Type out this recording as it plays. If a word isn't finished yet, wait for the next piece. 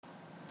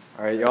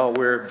All right, y'all,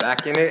 we're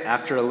back in it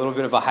after a little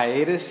bit of a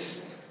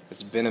hiatus.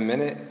 It's been a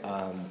minute,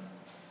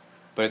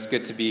 but it's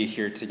good to be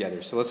here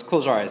together. So let's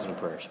close our eyes in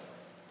prayer.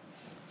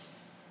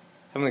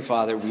 Heavenly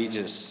Father, we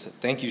just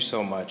thank you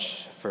so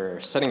much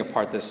for setting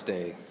apart this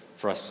day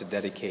for us to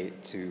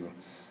dedicate to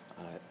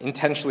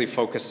intentionally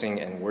focusing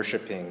and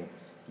worshiping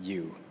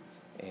you.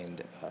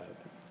 And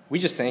we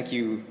just thank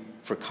you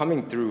for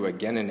coming through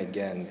again and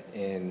again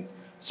in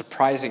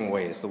surprising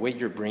ways, the way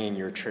you're bringing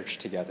your church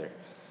together,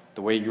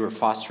 the way you are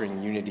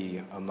fostering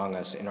unity among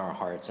us in our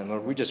hearts. And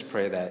Lord, we just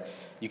pray that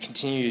you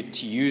continue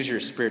to use your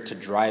Spirit to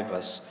drive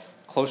us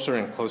closer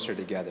and closer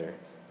together,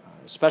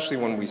 especially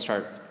when we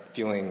start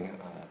feeling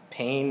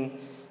pain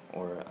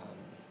or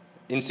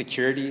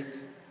insecurity,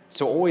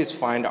 to always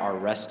find our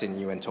rest in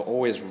you and to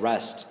always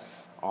rest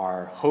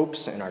our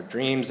hopes and our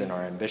dreams and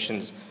our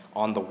ambitions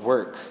on the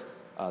work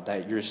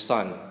that your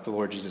Son, the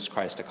Lord Jesus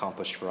Christ,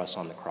 accomplished for us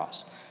on the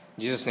cross.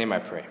 In Jesus' name I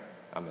pray.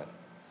 Amen.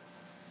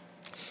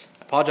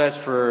 I apologize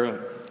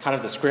for kind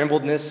of the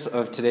scrambledness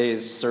of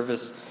today's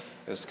service.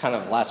 It was kind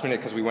of last minute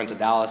because we went to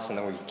Dallas and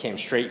then we came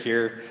straight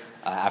here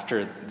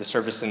after the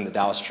service in the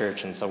Dallas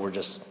church, and so we're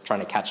just trying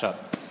to catch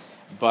up.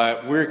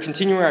 But we're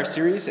continuing our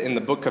series in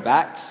the book of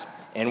Acts,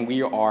 and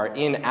we are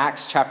in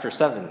Acts chapter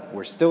 7.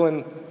 We're still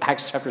in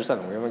Acts chapter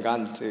 7. We haven't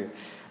gotten to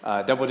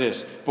double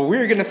digits. But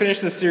we're going to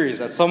finish this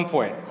series at some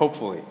point,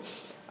 hopefully.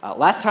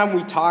 Last time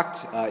we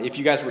talked, if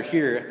you guys were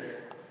here,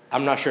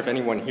 I'm not sure if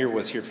anyone here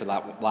was here for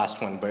that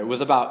last one, but it was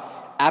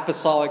about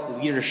apostolic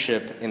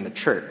leadership in the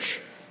church,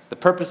 the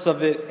purpose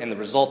of it and the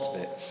result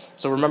of it.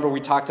 So remember, we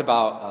talked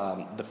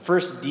about the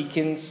first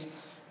deacons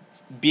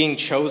being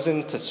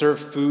chosen to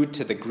serve food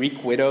to the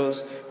Greek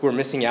widows who were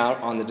missing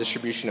out on the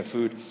distribution of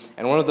food.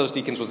 And one of those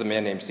deacons was a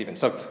man named Stephen.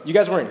 So you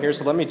guys weren't here,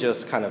 so let me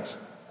just kind of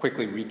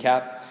quickly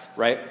recap,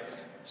 right?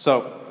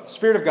 So the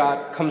Spirit of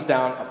God comes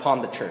down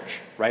upon the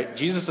church, right?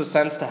 Jesus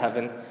ascends to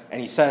heaven,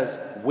 and he says,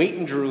 wait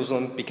in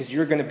Jerusalem because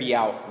you're going to be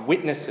out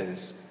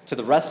witnesses to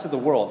the rest of the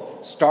world,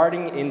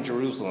 starting in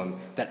Jerusalem,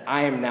 that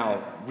I am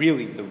now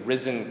really the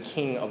risen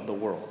King of the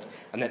world,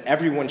 and that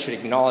everyone should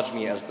acknowledge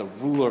me as the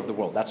ruler of the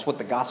world. That's what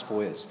the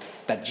gospel is,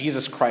 that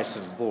Jesus Christ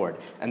is Lord,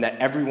 and that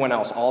everyone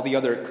else, all the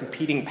other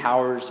competing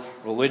powers,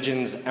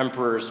 religions,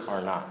 emperors,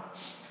 are not.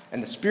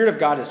 And the Spirit of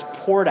God is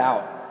poured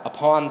out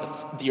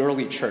upon the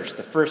early church,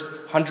 the first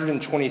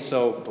 120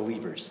 so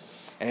believers.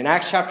 And in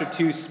Acts chapter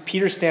 2,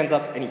 Peter stands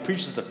up and he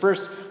preaches the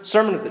first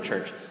sermon of the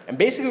church. And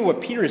basically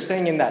what Peter is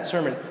saying in that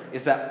sermon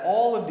is that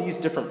all of these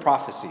different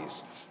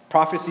prophecies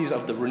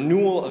of the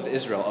renewal of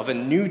Israel, of a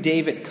new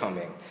David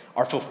coming,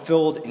 are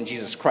fulfilled in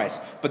Jesus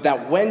Christ. But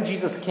that when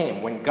Jesus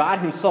came, when God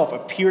himself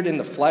appeared in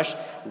the flesh,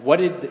 what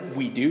did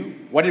we do?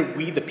 What did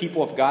we, the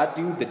people of God,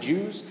 do, the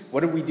Jews? What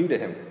did we do to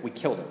him? We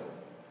killed him.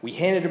 We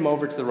handed him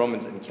over to the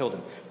Romans and killed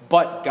him.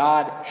 But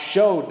God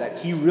showed that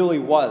he really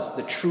was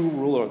the true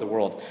ruler of the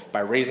world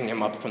by raising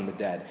him up from the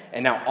dead.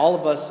 And now all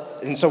of us,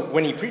 and so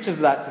when he preaches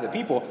that to the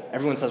people,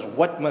 everyone says,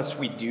 what must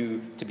we do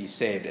to be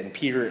saved? And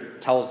Peter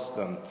tells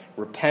them,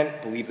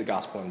 repent, believe the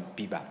gospel, and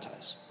be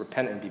baptized.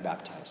 Repent and be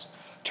baptized.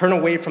 Turn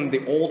away from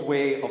the old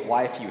way of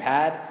life you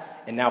had,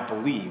 and now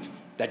believe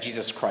that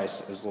Jesus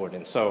Christ is Lord.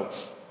 And so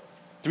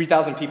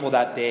 3,000 people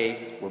that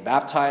day were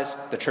baptized,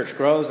 the church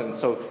grows, and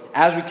so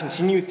as we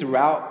continue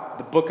throughout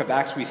the book of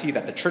Acts, we see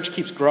that the church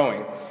keeps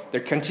growing. There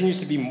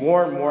continues to be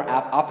more and more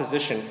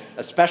opposition,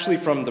 especially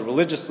from the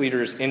religious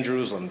leaders in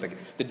Jerusalem,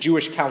 the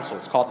Jewish council.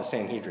 It's called the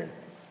Sanhedrin.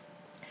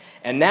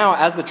 And now,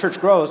 as the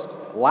church grows,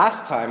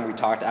 last time we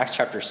talked, Acts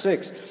chapter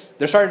 6,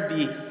 there started to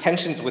be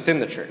tensions within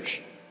the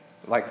church.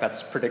 Like,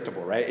 that's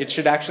predictable, right? It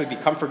should actually be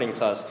comforting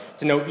to us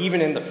to know even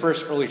in the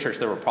first early church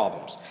there were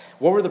problems.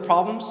 What were the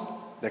problems?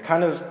 They're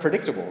kind of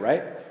predictable,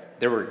 right?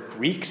 There were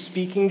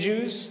Greek-speaking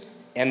Jews,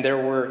 and there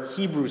were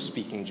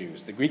Hebrew-speaking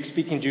Jews. The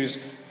Greek-speaking Jews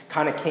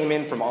kind of came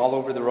in from all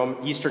over the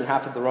eastern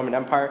half of the Roman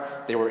Empire.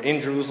 They were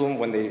in Jerusalem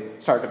when they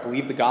started to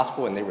believe the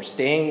gospel, and they were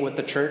staying with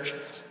the church.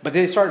 But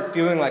they started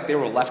feeling like they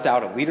were left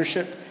out of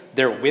leadership.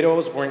 Their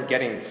widows weren't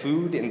getting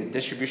food in the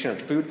distribution of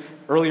food.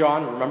 Earlier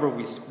on, remember,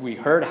 we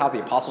heard how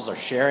the apostles are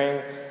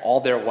sharing all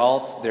their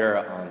wealth.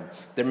 They're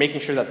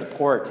making sure that the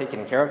poor are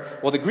taken care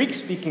of. Well, the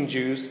Greek-speaking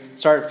Jews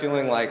started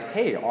feeling like,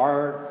 hey,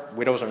 our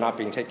widows are not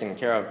being taken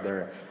care of.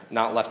 They're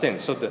not left in.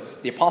 So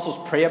the apostles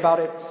pray about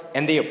it,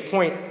 and they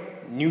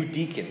appoint new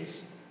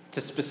deacons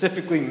to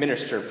specifically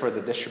minister for the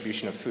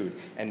distribution of food.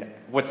 And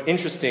what's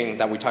interesting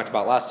that we talked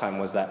about last time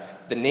was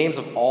that the names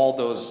of all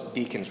those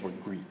deacons were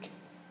Greek.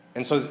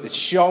 And so it's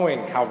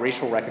showing how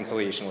racial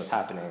reconciliation was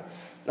happening.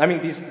 I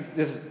mean, this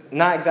is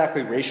not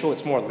exactly racial,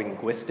 it's more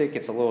linguistic,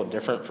 it's a little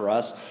different for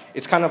us.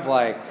 It's kind of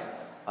like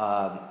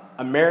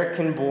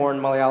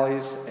American-born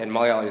Malayalis and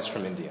Malayalis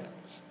from India.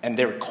 And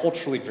they're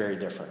culturally very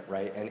different,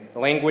 right? And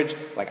language,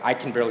 like I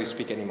can barely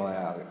speak any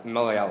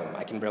Malayalam.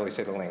 I can barely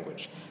say the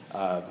language.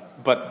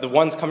 But the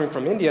ones coming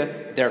from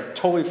India, they're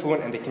totally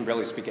fluent and they can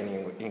barely speak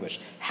any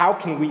English. How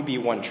can we be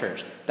one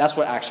church? That's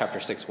what Acts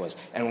chapter 6 was.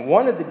 And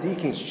one of the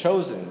deacons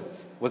chosen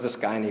was this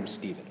guy named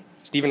Stephen.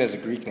 Stephen is a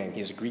Greek name.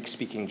 He's a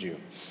Greek-speaking Jew.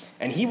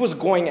 And he was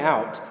going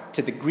out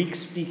to the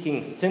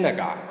Greek-speaking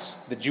synagogues,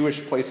 the Jewish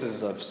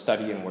places of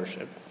study and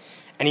worship.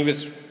 And he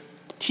was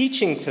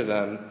teaching to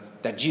them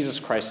that Jesus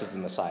Christ is the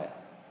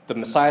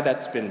Messiah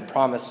that's been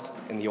promised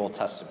in the Old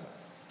Testament.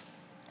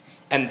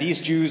 And these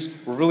Jews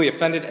were really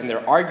offended, and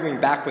they're arguing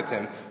back with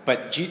him.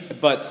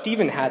 But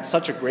Stephen had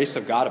such a grace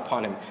of God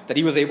upon him that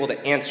he was able to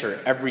answer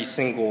every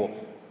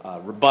single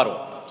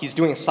rebuttal. He's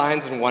doing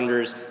signs and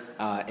wonders,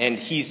 and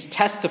he's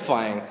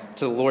testifying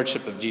to the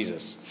lordship of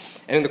Jesus.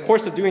 And in the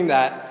course of doing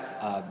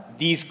that,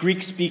 these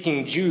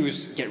Greek-speaking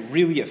Jews get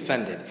really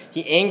offended.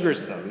 He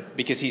angers them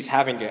because he's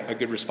having a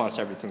good response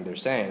to everything they're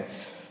saying.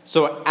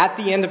 So at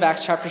the end of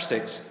Acts chapter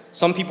 6,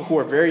 some people who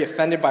are very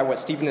offended by what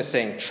Stephen is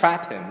saying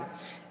trap him,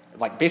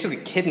 like basically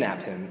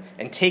kidnap him,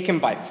 and take him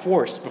by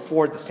force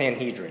before the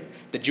Sanhedrin,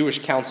 the Jewish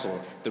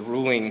council, the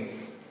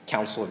ruling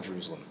council of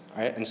Jerusalem.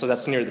 All right? And so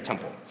that's near the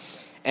temple.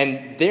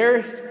 And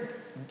there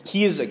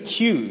he is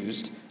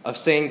accused of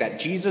saying that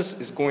Jesus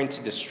is going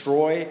to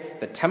destroy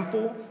the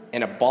temple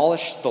and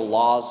abolish the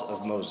laws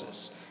of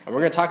Moses. And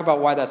we're going to talk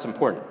about why that's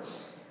important.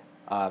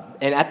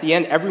 And at the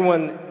end,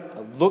 everyone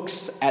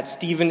looks at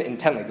Stephen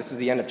intently. This is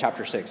the end of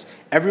chapter 6.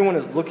 Everyone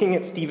is looking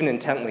at Stephen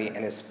intently,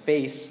 and his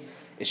face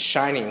is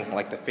shining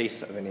like the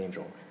face of an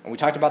angel. And we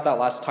talked about that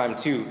last time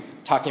too,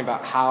 talking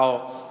about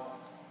how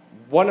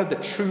one of the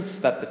truths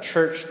that the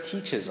church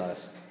teaches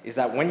us is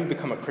that when you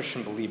become a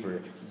Christian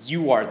believer,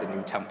 you are the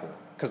new temple,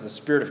 because the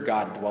Spirit of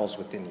God dwells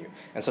within you.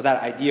 And so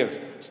that idea of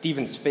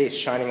Stephen's face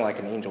shining like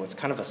an angel, it's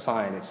kind of a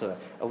sign. It's a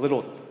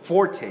little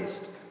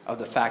foretaste of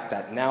the fact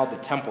that now the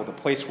temple, the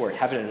place where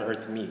heaven and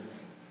earth meet,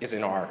 is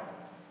in our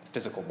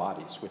physical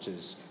bodies, which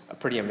is a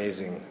pretty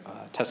amazing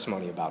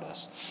testimony about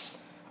us.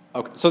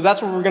 Okay, so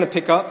that's where we're going to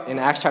pick up in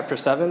Acts chapter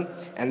 7.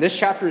 And this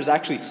chapter is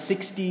actually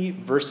 60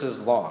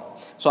 verses long.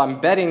 So I'm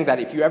betting that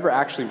if you ever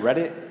actually read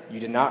it, you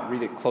did not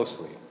read it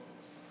closely.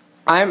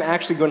 I'm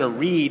actually going to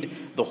read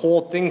the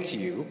whole thing to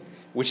you,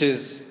 which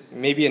is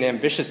maybe an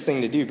ambitious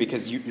thing to do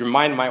because your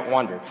mind might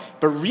wander.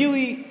 But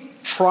really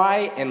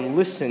try and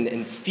listen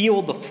and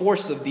feel the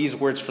force of these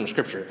words from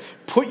Scripture.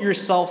 Put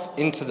yourself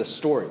into the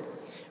story,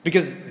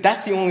 because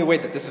that's the only way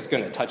that this is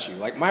going to touch you.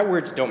 Like, my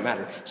words don't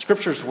matter.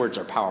 Scripture's words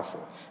are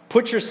powerful.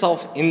 Put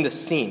yourself in the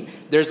scene.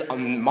 There's a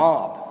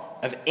mob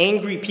of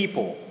angry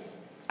people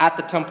at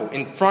the temple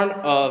in front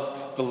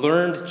of the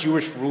learned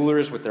Jewish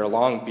rulers with their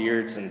long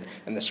beards and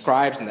the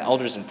scribes and the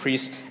elders and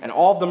priests, and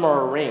all of them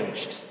are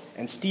arranged,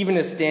 and Stephen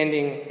is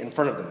standing in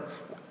front of them.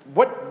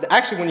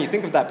 When you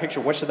think of that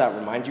picture, what should that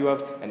remind you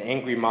of? An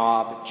angry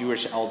mob,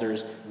 Jewish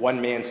elders,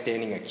 one man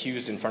standing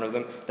accused in front of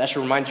them. That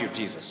should remind you of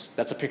Jesus.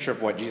 That's a picture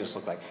of what Jesus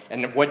looked like.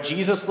 And what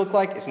Jesus looked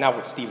like is now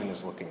what Stephen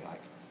is looking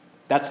like.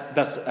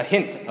 That's a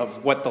hint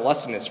of what the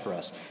lesson is for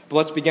us. But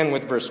let's begin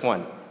with verse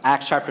 1.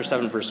 Acts chapter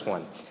 7, verse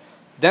 1.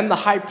 Then the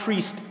high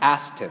priest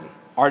asked him,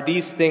 "Are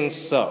these things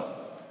so?"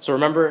 So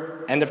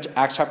remember, end of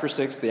Acts chapter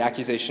 6, the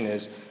accusation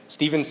is,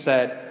 Stephen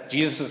said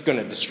Jesus is going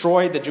to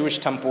destroy the Jewish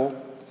temple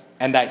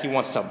and that he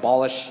wants to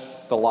abolish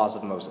the laws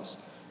of Moses.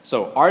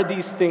 So, are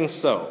these things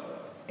so?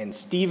 And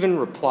Stephen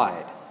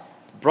replied,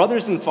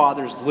 "Brothers and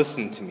fathers,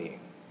 listen to me.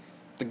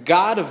 The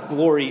God of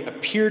glory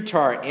appeared to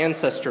our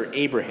ancestor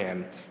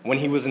Abraham when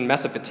he was in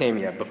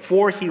Mesopotamia,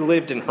 before he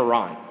lived in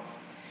Haran.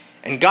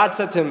 And God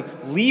said to him,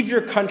 'Leave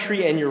your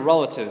country and your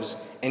relatives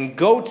and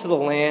go to the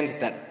land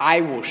that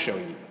I will show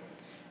you.'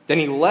 Then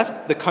he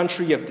left the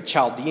country of the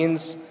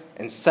Chaldeans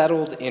and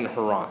settled in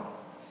Haran.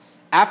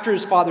 After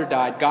his father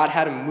died, God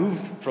had him move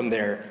from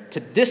there to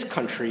this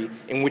country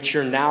in which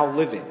you're now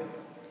living.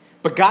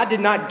 But God did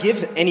not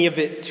give any of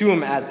it to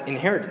him as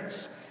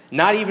inheritance,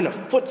 not even a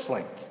foot's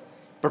length,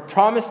 but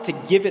promised to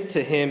give it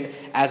to him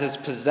as his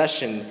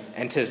possession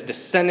and to his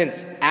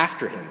descendants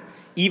after him,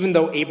 even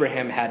though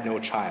Abraham had no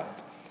child.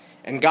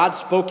 And God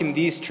spoke in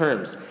these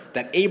terms,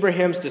 that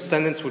Abraham's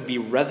descendants would be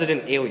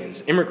resident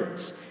aliens,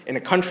 immigrants, in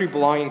a country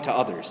belonging to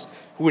others,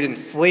 who would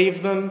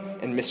enslave them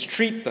and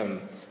mistreat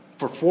them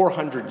for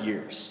 400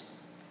 years.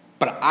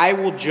 But I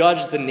will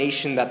judge the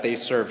nation that they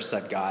serve,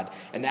 said God,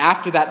 and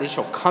after that they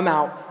shall come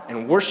out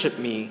and worship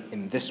me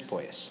in this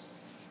place."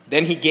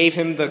 Then he gave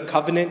him the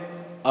covenant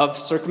of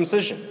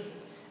circumcision.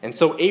 And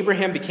so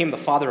Abraham became the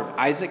father of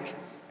Isaac,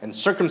 and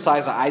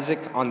circumcised Isaac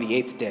on the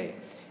 8th day.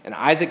 And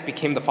Isaac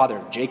became the father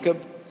of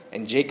Jacob,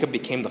 and Jacob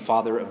became the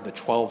father of the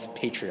 12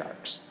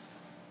 patriarchs.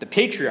 The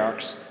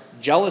patriarchs,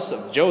 jealous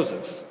of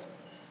Joseph,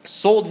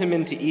 sold him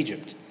into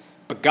Egypt,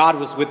 but God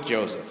was with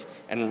Joseph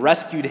and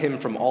rescued him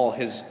from all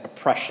his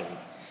oppression,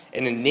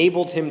 and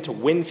enabled him to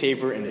win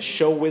favor and to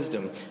show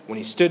wisdom when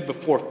he stood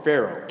before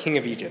Pharaoh, king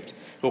of Egypt,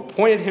 who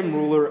appointed him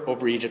ruler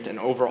over Egypt and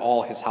over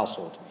all his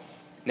household.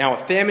 Now a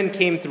famine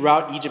came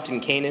throughout Egypt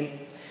and Canaan,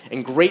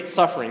 and great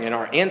suffering, and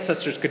our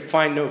ancestors could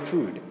find no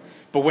food.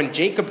 But when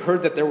Jacob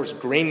heard that there was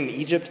grain in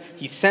Egypt,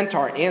 he sent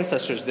our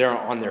ancestors there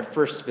on their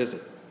first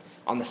visit.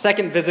 On the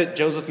second visit,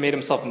 Joseph made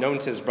himself known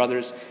to his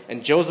brothers,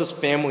 and Joseph's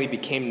family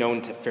became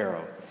known to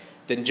Pharaoh.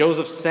 Then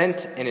Joseph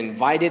sent and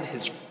invited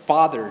his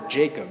father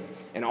Jacob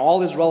and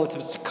all his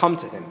relatives to come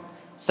to him,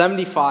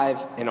 75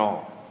 in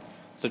all.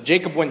 So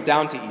Jacob went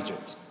down to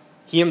Egypt.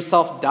 He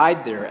himself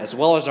died there, as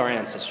well as our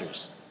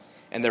ancestors.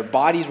 And their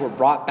bodies were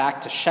brought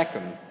back to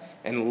Shechem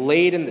and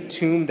laid in the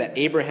tomb that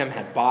Abraham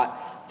had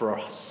bought for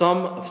a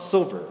sum of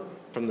silver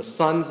from the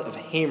sons of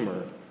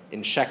Hamor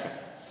in Shechem.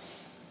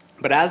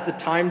 But as the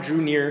time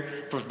drew near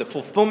for the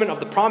fulfillment of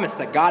the promise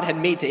that God had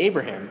made to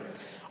Abraham,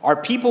 our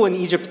people in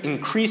Egypt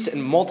increased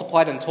and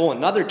multiplied until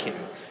another king,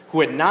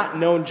 who had not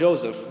known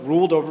Joseph,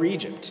 ruled over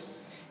Egypt.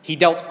 He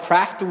dealt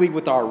craftily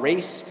with our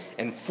race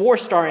and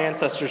forced our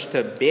ancestors to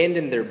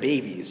abandon their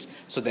babies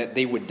so that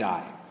they would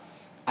die.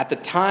 At the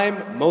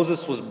time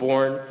Moses was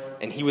born,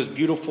 and he was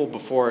beautiful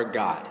before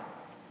God.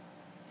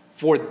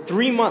 For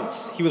 3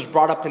 months he was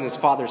brought up in his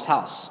father's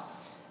house.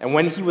 And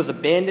when he was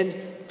abandoned,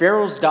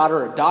 Pharaoh's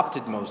daughter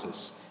adopted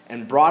Moses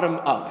and brought him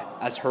up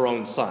as her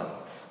own son.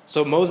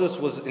 So Moses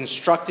was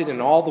instructed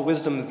in all the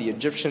wisdom of the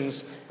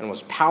Egyptians and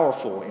was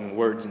powerful in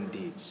words and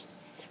deeds.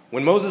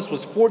 When Moses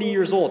was 40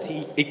 years old,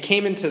 it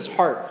came into his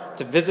heart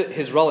to visit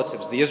his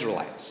relatives, the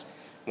Israelites.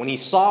 When he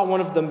saw one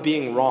of them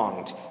being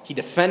wronged, he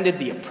defended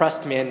the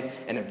oppressed man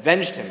and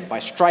avenged him by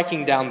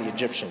striking down the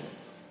Egyptian.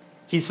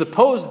 He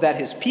supposed that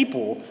his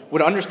people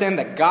would understand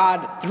that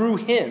God, through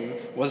him,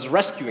 was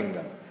rescuing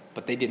them,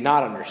 but they did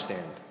not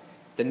understand.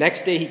 The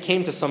next day he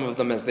came to some of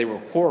them as they were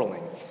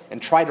quarreling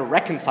and tried to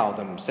reconcile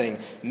them, saying,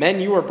 "Men,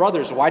 you are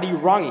brothers, why do you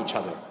wrong each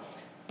other?"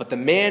 But the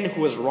man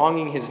who was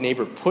wronging his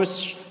neighbor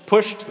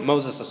pushed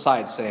Moses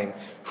aside, saying,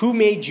 "Who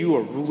made you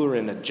a ruler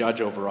and a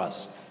judge over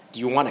us? Do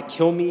you want to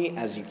kill me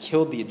as you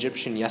killed the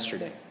Egyptian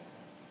yesterday?"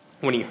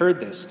 When he heard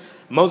this,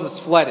 Moses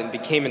fled and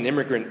became an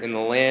immigrant in the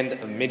land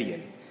of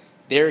Midian.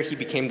 There he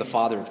became the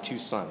father of 2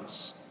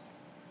 sons.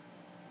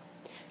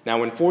 Now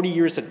when 40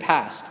 years had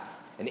passed,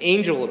 an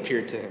angel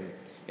appeared to him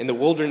in the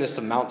wilderness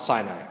of Mount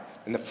Sinai,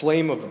 in the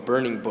flame of a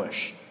burning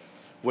bush.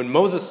 When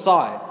Moses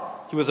saw it,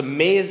 he was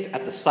amazed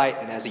at the sight,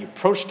 and as he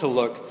approached to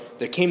look,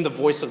 there came the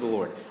voice of the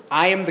Lord.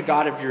 "I am the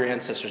God of your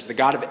ancestors, the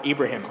God of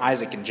Abraham,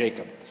 Isaac, and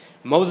Jacob."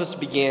 Moses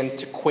began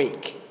to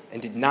quake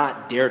and did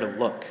not dare to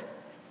look.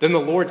 Then the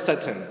Lord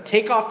said to him,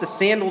 "Take off the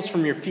sandals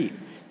from your feet,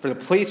 for the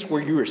place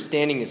where you are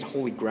standing is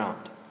holy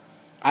ground.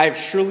 I have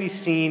surely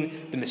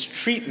seen the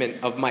mistreatment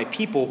of my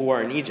people who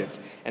are in Egypt,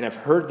 and have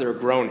heard their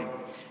groaning.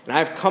 And I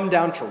have come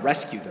down to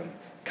rescue them.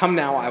 Come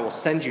now, I will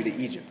send you to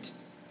Egypt."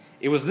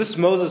 It was this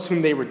Moses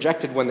whom they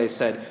rejected when they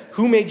said,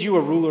 "Who made you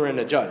a ruler and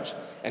a judge?"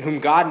 And whom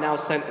God now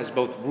sent as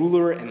both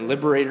ruler and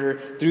liberator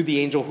through the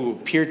angel who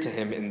appeared to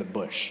him in the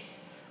bush.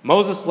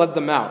 Moses led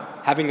them out,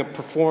 having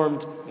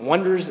performed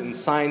wonders and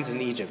signs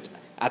in Egypt,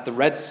 at the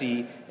Red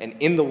Sea, and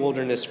in the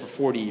wilderness for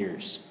 40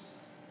 years.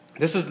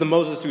 This is the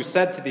Moses who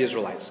said to the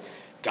Israelites,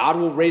 "God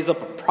will raise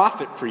up a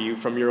prophet for you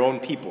from your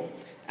own people,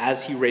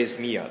 as he raised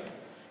me up."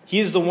 He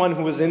is the one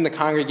who was in the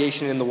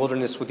congregation in the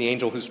wilderness with the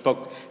angel who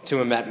spoke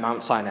to him at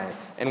Mount Sinai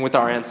and with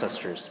our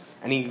ancestors.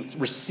 And he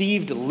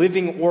received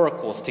living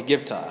oracles to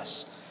give to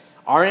us.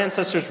 Our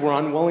ancestors were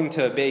unwilling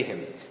to obey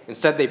him.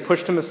 Instead, they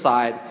pushed him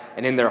aside,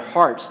 and in their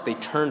hearts they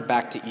turned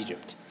back to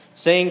Egypt,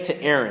 saying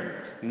to Aaron,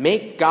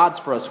 "Make gods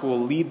for us who will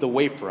lead the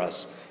way for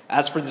us.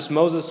 As for this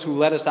Moses who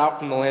led us out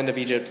from the land of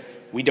Egypt,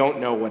 we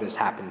don't know what has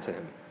happened to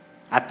him."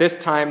 At this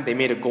time they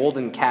made a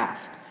golden calf,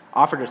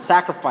 offered a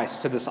sacrifice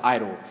to this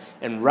idol,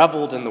 and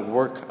reveled in the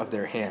work of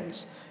their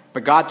hands.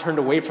 But God turned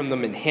away from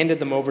them and handed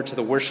them over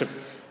to worship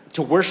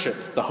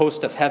the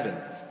host of heaven,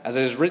 as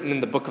it is written in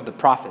the book of the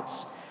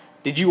prophets.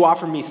 "Did you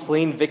offer me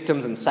slain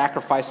victims and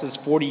sacrifices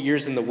 40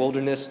 years in the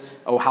wilderness,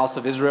 O house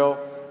of Israel?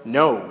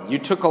 No, you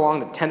took along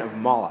the tent of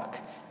Moloch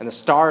and the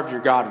star of your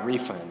god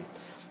Rephan,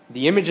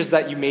 the images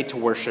that you made to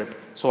worship,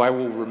 so I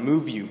will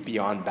remove you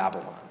beyond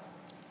Babylon."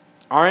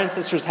 Our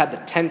ancestors had the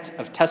tent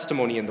of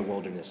testimony in the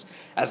wilderness,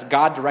 as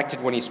God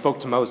directed when he spoke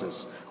to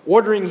Moses,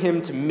 ordering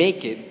him to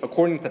make it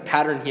according to the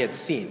pattern he had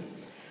seen.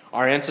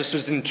 Our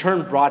ancestors in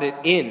turn brought it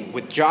in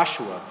with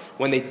Joshua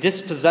when they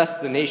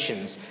dispossessed the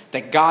nations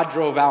that God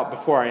drove out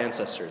before our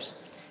ancestors.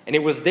 And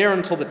it was there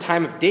until the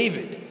time of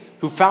David,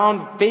 who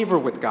found favor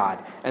with God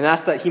and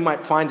asked that he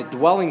might find a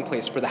dwelling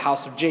place for the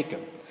house of Jacob.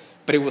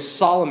 But it was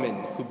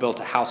Solomon who built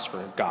a house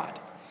for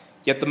God.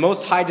 Yet the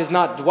Most High does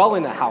not dwell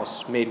in a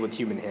house made with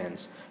human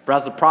hands. For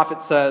as the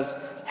prophet says,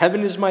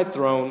 "Heaven is my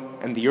throne,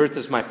 and the earth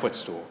is my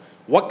footstool.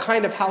 What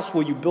kind of house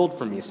will you build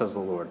for me, says the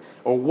Lord?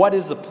 Or what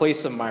is the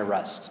place of my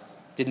rest?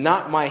 Did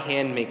not my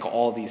hand make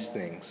all these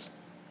things?"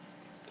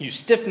 You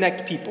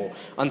stiff-necked people,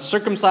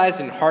 uncircumcised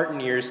in heart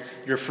and ears,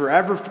 you're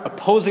forever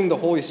opposing the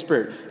Holy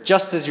Spirit,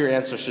 just as your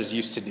ancestors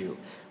used to do.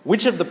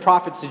 Which of the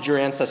prophets did your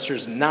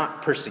ancestors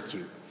not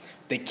persecute?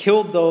 They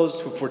killed those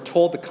who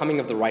foretold the coming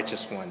of the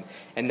righteous one,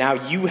 and now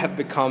you have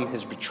become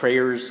his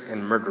betrayers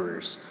and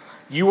murderers.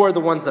 You are the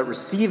ones that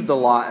received the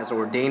law as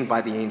ordained by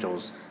the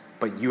angels,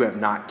 but you have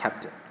not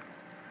kept it.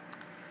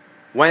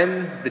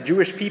 When the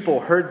Jewish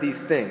people heard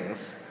these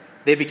things,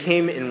 they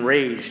became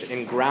enraged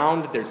and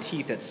ground their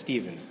teeth at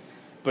Stephen.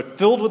 But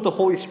filled with the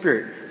Holy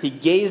Spirit, he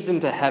gazed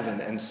into heaven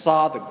and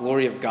saw the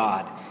glory of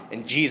God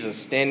and Jesus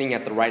standing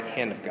at the right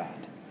hand of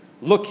God.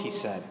 "Look," he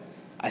said,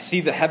 "I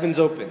see the heavens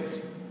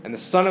opened and the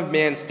Son of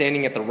Man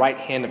standing at the right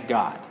hand of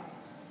God."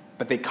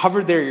 But they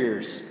covered their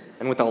ears,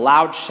 and with a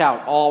loud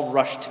shout, all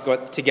rushed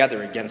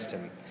together against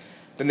him.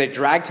 Then they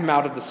dragged him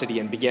out of the city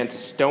and began to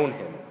stone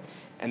him.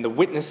 And the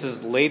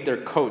witnesses laid their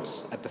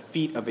coats at the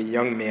feet of a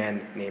young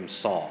man named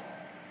Saul.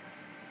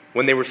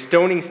 When they were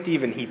stoning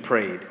Stephen, he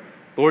prayed,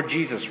 "Lord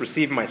Jesus,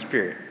 receive my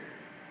spirit."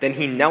 Then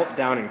he knelt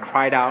down and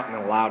cried out in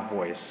a loud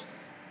voice,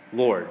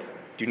 "Lord,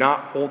 do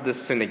not hold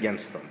this sin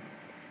against them."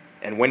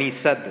 And when he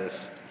said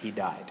this, he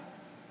died.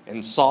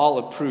 And Saul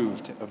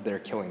approved of their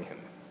killing him.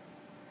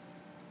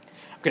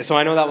 Okay, so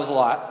I know that was a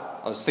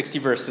lot. That was 60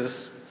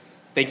 verses.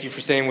 Thank you for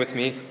staying with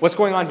me. What's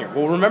going on here?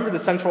 Well, remember the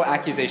central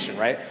accusation,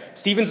 right?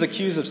 Stephen's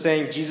accused of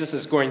saying Jesus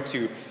is going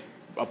to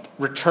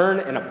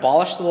return and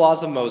abolish the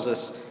laws of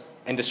Moses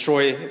and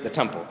destroy the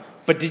temple.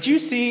 But did you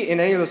see in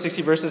any of those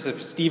 60 verses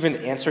if Stephen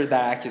answered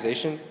that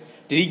accusation?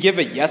 Did he give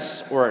a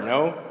yes or a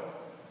no?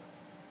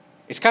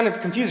 It's kind of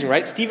confusing,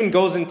 right? Stephen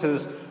goes into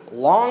this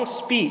long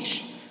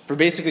speech for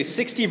basically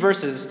 60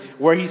 verses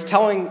where he's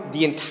telling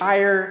the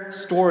entire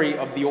story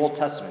of the Old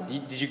Testament.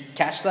 Did you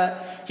catch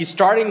that? He's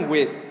starting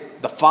with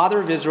the father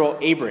of Israel,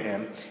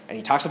 Abraham, and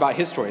he talks about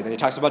his story. Then he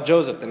talks about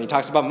Joseph. Then he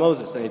talks about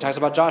Moses. Then he talks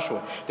about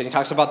Joshua. Then he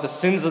talks about the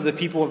sins of the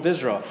people of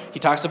Israel. He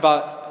talks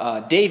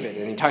about David,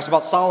 and he talks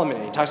about Solomon,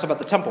 and he talks about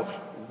the temple.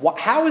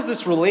 How is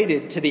this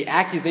related to the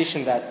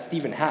accusation that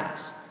Stephen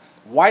has?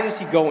 Why does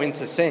he go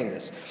into saying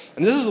this?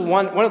 And this is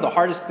one of the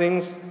hardest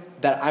things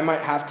that I might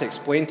have to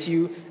explain to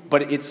you,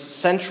 but it's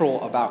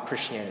central about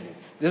Christianity.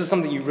 This is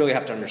something you really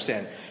have to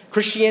understand.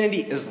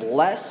 Christianity is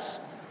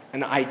less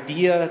an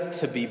idea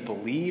to be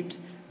believed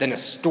than a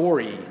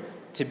story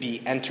to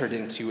be entered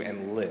into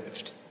and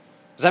lived.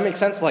 Does that make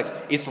sense? Like,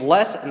 it's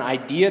less an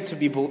idea to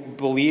be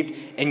believed,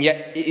 and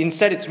yet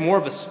instead it's more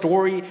of a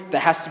story that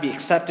has to be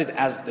accepted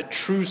as the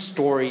true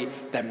story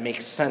that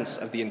makes sense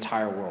of the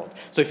entire world.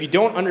 So if you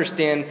don't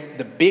understand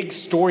the big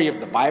story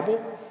of the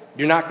Bible,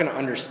 you're not going to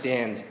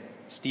understand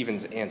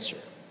Stephen's answer.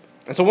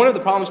 And so one of the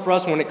problems for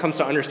us when it comes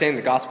to understanding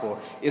the gospel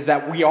is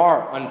that we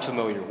are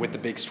unfamiliar with the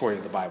big story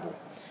of the Bible.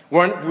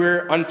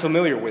 We're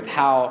unfamiliar with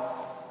how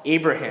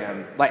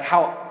Abraham, like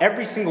how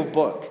every single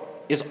book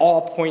is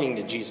all pointing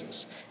to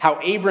Jesus. How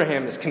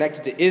Abraham is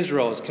connected to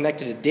Israel, is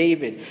connected to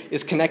David,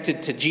 is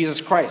connected to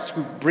Jesus Christ,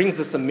 who brings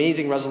this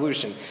amazing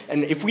resolution.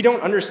 And if we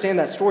don't understand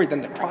that story,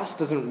 then the cross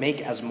doesn't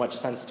make as much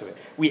sense to it.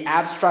 We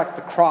abstract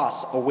the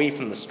cross away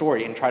from the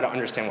story and try to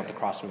understand what the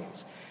cross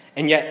means.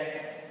 And yet,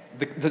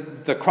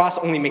 the cross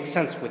only makes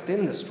sense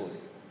within the story.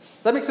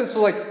 Does that make sense?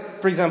 So,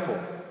 like, for example,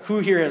 who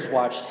here has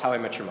watched How I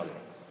Met Your Mother,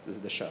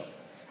 the show?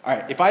 All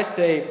right, if I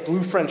say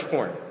blue French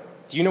horn,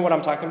 do you know what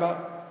I'm talking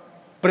about?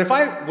 But if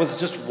I was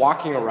just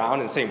walking around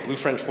and saying blue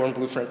French horn,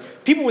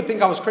 people would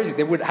think I was crazy.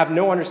 They would have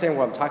no understanding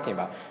what I'm talking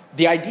about.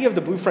 The idea of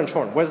the blue French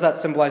horn, what does that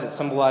symbolize? It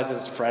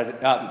symbolizes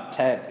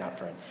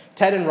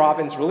Ted and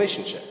Robin's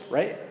relationship,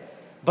 right?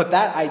 But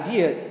that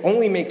idea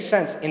only makes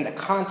sense in the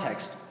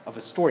context of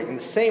a story. In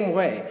the same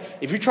way,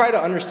 if you try to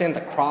understand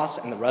the cross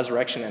and the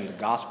resurrection and the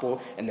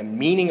gospel and the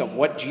meaning of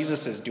what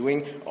Jesus is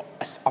doing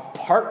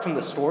apart from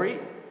the story,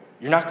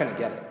 you're not going to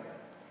get it.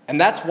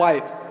 And that's why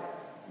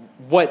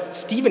what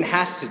Stephen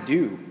has to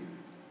do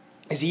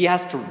is he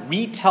has to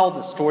retell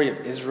the story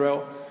of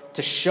Israel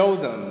to show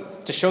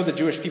the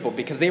Jewish people,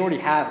 because they already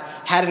had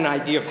an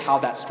idea of how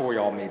that story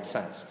all made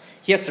sense.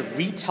 He has to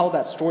retell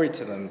that story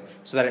to them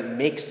so that it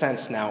makes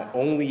sense now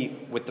only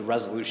with the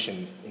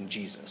resolution in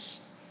Jesus.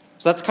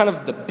 So that's kind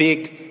of the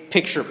big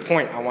picture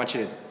point I want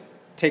you to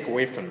take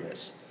away from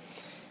this.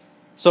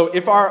 So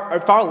if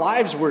our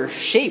lives were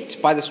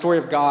shaped by the story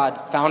of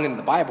God found in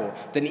the Bible,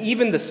 then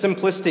even the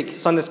simplistic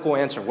Sunday school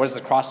answer, what does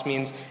the cross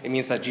mean? It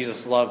means that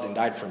Jesus loved and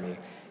died for me.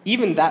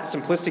 Even that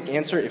simplistic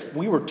answer, if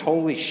we were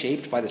totally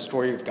shaped by the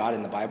story of God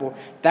in the Bible,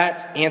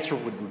 that answer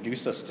would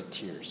reduce us to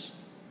tears,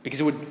 because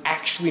it would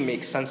actually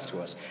make sense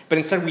to us. But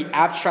instead we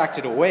abstract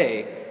it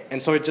away,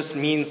 and so it just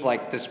means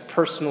like this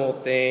personal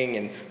thing,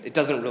 and it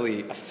doesn't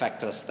really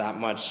affect us that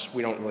much.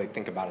 We don't really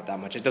think about it that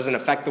much. It doesn't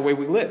affect the way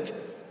we live.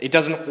 It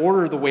doesn't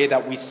order the way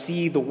that we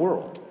see the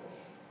world.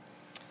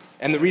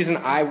 And the reason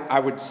I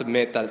would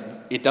submit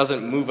that it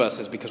doesn't move us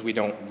is because we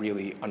don't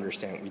really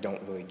understand it. We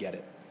don't really get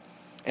it.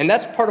 And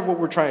that's part of what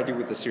we're trying to do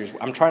with this series.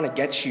 I'm trying to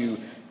get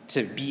you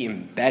to be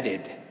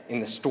embedded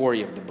in the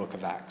story of the book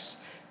of Acts,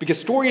 because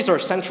stories are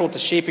central to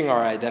shaping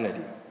our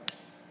identity.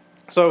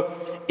 So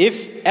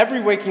if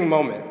every waking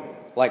moment,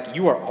 like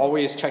you are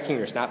always checking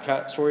your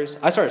Snapchat stories.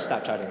 I started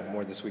Snapchatting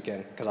more this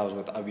weekend because I was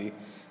with Abhi.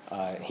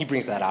 He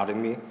brings that out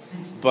in me.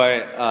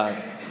 But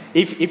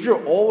if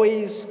you're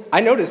always,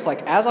 I noticed,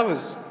 like, as I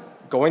was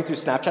going through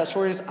Snapchat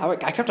stories, I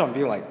kept on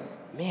being like,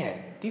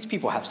 man, these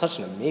people have such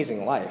an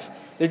amazing life.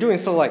 They're doing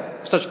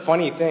such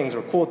funny things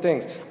or cool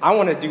things. I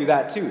want to do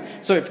that too.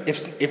 So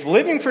if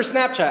living for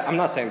Snapchat, I'm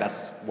not saying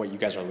that's what you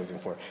guys are living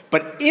for,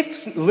 but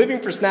if living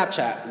for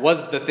Snapchat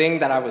was the thing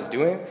that I was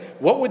doing,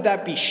 what would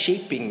that be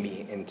shaping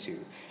me into?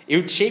 It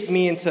would shape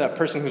me into a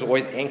person who's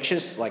always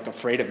anxious, like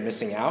afraid of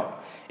missing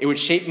out. It would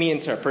shape me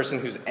into a person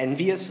who's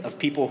envious of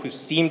people who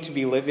seem to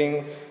be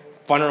living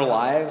funner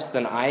lives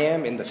than I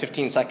am in the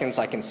 15 seconds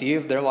I can see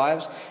of their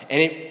lives.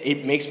 And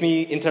it makes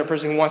me into a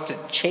person who wants to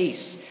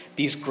chase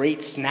these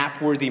great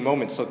snap-worthy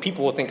moments so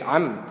people will think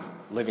I'm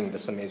living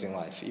this amazing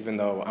life, even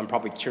though I'm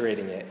probably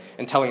curating it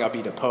and telling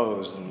Abby to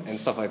pose and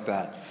stuff like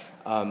that.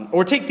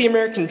 Or take the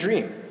American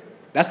dream.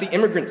 That's the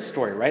immigrant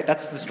story, right?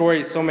 That's the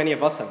story so many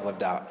of us have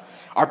lived out.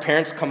 Our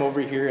parents come over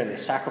here and they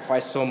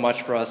sacrificed so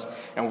much for us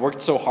and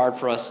worked so hard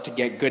for us to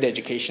get good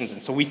educations.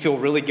 And so we feel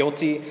really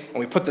guilty and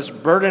we put this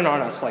burden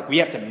on us like we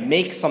have to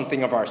make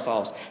something of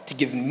ourselves to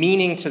give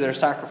meaning to their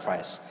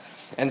sacrifice.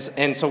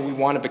 And so we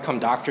want to become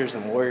doctors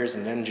and lawyers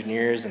and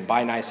engineers and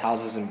buy nice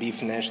houses and be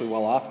financially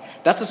well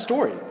off. That's a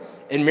story.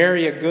 And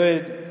marry a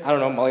good,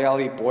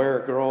 Malayali boy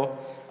or girl.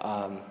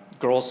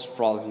 Girls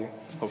for all of you,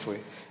 hopefully.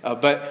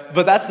 But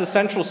that's the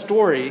central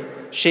story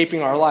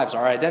shaping our lives,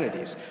 our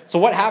identities. So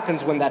what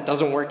happens when that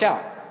doesn't work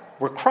out?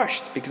 We're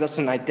crushed because that's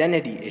an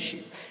identity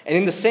issue. And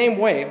in the same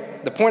way,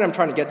 the point I'm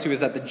trying to get to is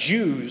that the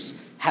Jews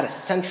had a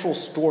central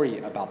story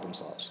about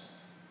themselves,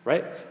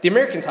 right? The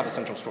Americans have a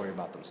central story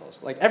about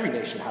themselves. Like every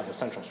nation has a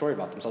central story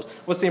about themselves.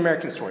 What's the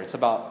American story? It's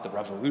about the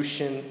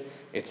Revolution.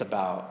 It's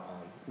about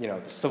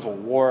the Civil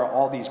War,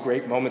 all these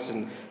great moments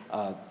in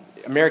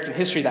American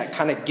history that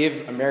kind of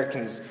give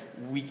Americans,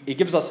 it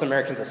gives us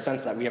Americans a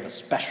sense that we have a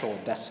special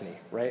destiny,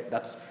 right?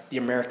 That's the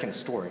American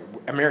story,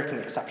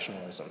 American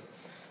exceptionalism.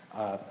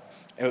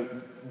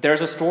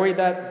 There's a story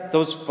that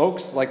those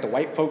folks, like the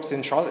white folks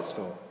in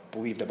Charlottesville,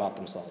 believed about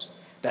themselves.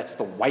 That's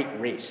the white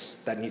race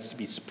that needs to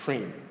be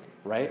supreme,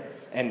 right?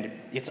 And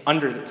it's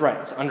under the threat,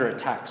 it's under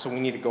attack, so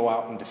we need to go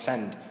out and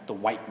defend the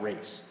white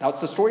race.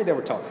 That's the story they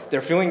were told.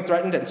 They're feeling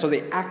threatened, and so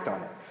they act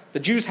on it. The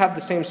Jews have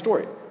the same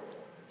story.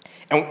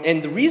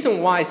 And the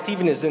reason why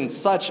Stephen is in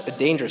such a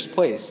dangerous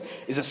place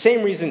is the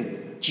same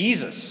reason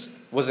Jesus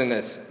was in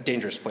this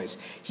dangerous place.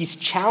 He's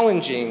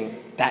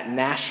challenging that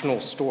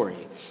national story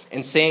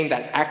and saying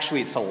that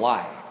actually it's a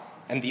lie.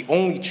 And the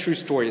only true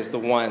story is the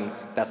one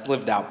that's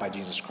lived out by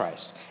Jesus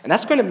Christ. And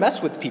that's going to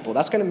mess with people.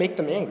 That's going to make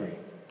them angry.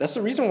 That's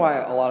the reason why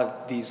a lot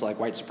of these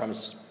white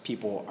supremacist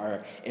people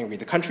are angry.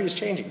 The country is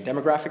changing.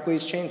 Demographically,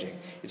 it's changing.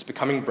 It's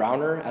becoming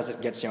browner as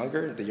it gets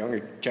younger, the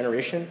younger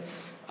generation.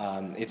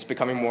 It's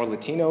becoming more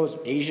Latino,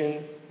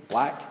 Asian,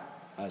 Black.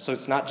 So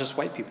it's not just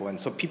white people. And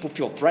so people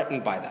feel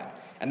threatened by that.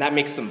 And that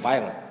makes them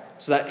violent.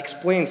 So that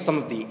explains some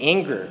of the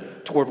anger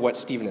toward what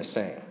Stephen is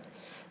saying.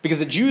 Because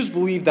the Jews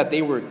believed that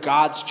they were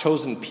God's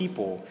chosen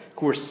people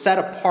who were set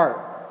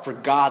apart for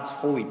God's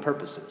holy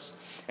purposes.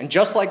 And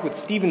just like with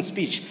Stephen's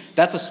speech,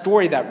 that's a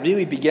story that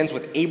really begins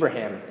with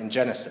Abraham in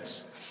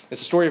Genesis.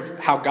 It's a story of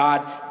how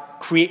God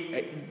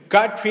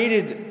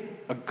created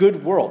a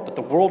good world, but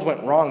the world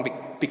went wrong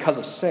because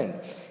of sin.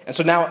 And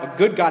so now a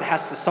good God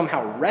has to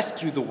somehow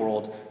rescue the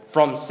world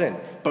from sin.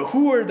 But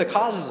who are the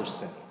causes of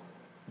sin?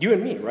 You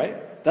and me,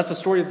 right? That's the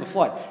story of the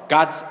flood.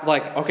 God's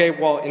like, okay,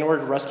 well, in order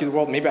to rescue the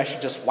world, maybe I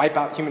should just wipe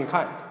out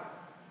humankind.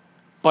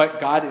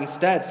 But God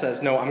instead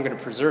says, no, I'm going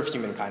to preserve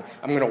humankind.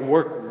 I'm going to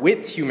work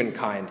with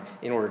humankind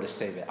in order to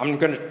save it. I'm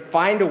going to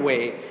find a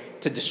way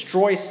to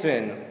destroy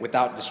sin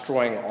without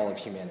destroying all of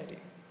humanity.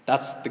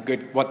 That's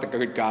what the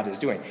good God is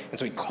doing. And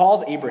so he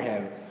calls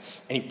Abraham,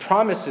 and he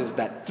promises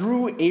that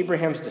through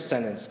Abraham's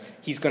descendants,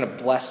 he's going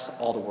to bless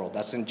all the world.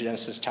 That's in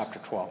Genesis chapter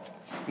 12.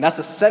 And that's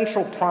the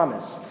central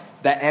promise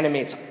that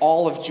animates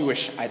all of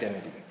Jewish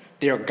identity.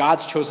 They are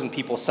God's chosen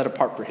people set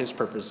apart for his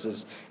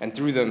purposes, and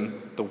through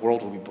them, the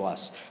world will be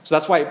blessed. So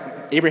that's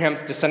why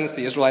Abraham's descendants,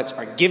 the Israelites,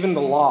 are given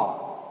the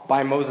law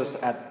by Moses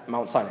at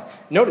Mount Sinai.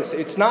 Notice,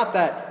 it's not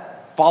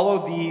that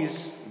follow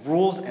these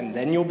rules and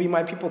then you'll be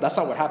my people. That's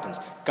not what happens.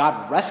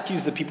 God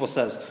rescues the people,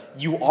 says,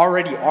 you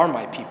already are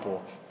my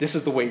people. This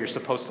is the way you're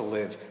supposed to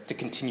live to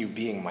continue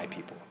being my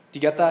people. Do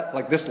you get that?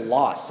 Like this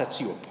law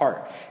sets you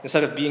apart.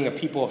 Instead of being a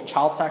people of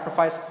child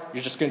sacrifice,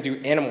 you're just going to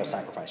do animal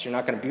sacrifice. You're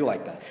not going to be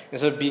like that.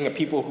 Instead of being a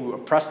people who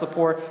oppress the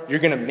poor, you're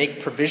going to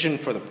make provision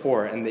for the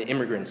poor and the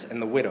immigrants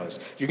and the widows.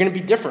 You're going to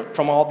be different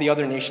from all the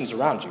other nations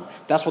around you.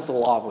 That's what the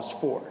law was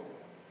for.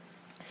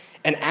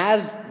 And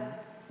as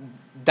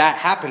that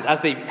happens,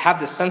 as they have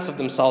this sense of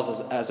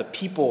themselves as a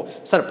people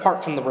set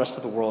apart from the rest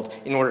of the world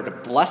in order to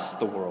bless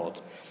the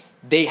world,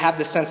 they have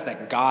the sense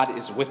that God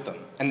is with them.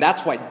 And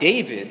that's why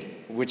David,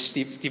 which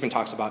Stephen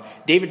talks about,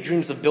 David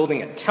dreams of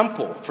building a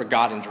temple for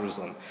God in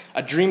Jerusalem,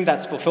 a dream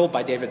that's fulfilled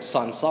by David's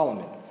son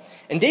Solomon.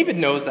 And David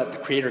knows that the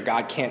creator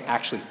God can't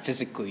actually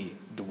physically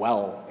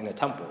dwell in a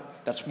temple.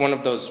 That's one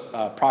of those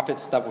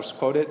prophets that was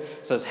quoted.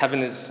 It says, heaven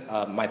is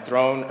my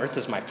throne, earth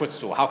is my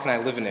footstool. How can I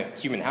live in a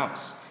human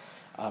house?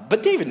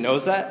 But David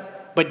knows that.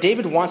 But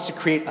David wants to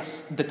create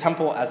the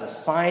temple as a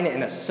sign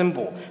and a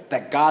symbol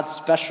that God's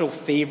special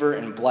favor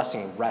and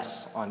blessing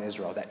rests on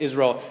Israel, that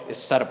Israel is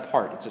set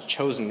apart. It's a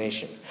chosen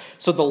nation.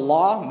 So the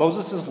law,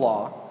 Moses'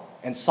 law,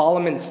 and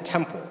Solomon's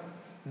temple,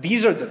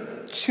 these are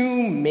the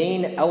two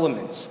main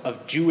elements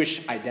of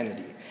Jewish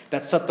identity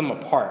that set them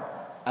apart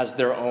as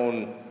their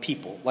own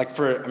people. Like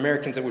for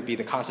Americans, it would be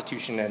the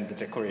Constitution and the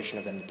Declaration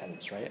of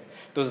Independence, right?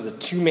 Those are the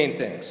two main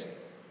things.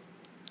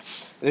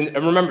 And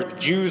remember, the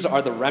Jews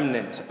are the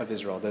remnant of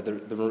Israel. They're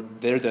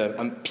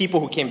the people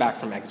who came back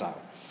from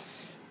exile.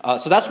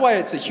 So that's why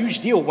it's a huge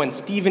deal when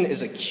Stephen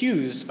is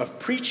accused of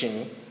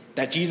preaching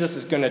that Jesus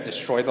is going to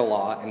destroy the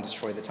law and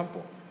destroy the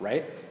temple,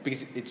 right?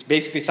 Because it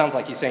basically sounds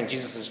like he's saying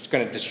Jesus is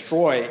going to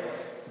destroy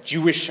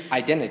Jewish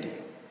identity.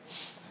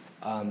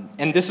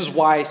 And this is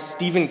why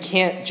Stephen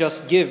can't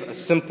just give a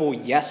simple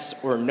yes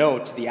or no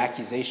to the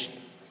accusation.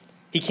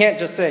 He can't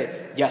just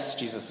say, yes,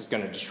 Jesus is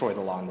going to destroy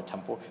the law and the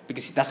temple,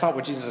 because that's not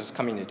what Jesus is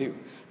coming to do.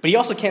 But he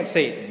also can't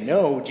say,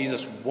 no,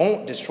 Jesus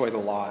won't destroy the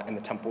law and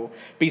the temple,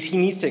 because he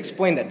needs to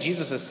explain that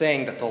Jesus is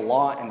saying that the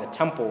law and the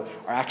temple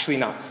are actually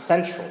not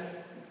central.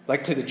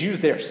 Like to the Jews,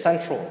 they're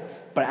central,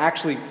 but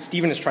actually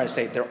Stephen is trying to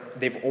say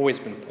they've always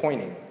been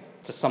pointing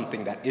to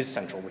something that is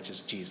central, which is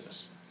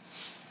Jesus.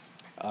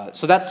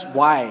 So that's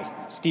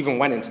why Stephen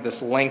went into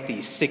this lengthy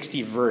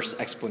 60-verse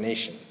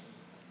explanation.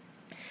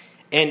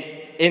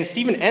 And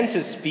Stephen ends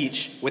his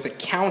speech with a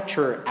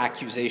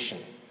counter-accusation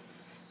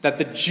that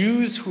the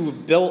Jews who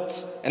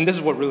built, and this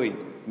is what really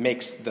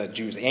makes the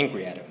Jews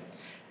angry at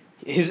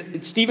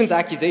him. Stephen's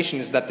accusation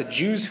is that the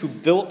Jews who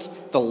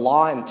built the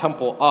law and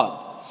temple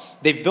up,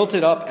 they've built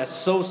it up as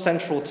so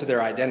central to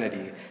their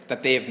identity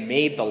that they have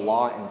made the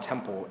law and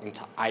temple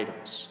into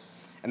idols.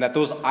 And that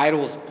those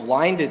idols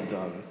blinded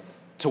them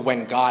to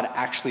when God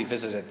actually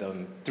visited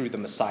them through the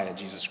Messiah,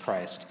 Jesus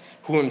Christ,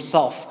 who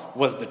himself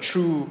was the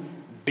true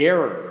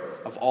bearer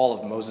of all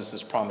of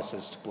Moses'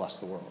 promises to bless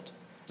the world.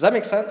 Does that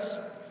make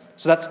sense?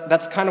 So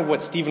that's kind of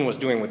what Stephen was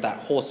doing with that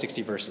whole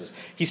 60 verses.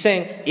 He's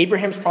saying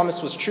Abraham's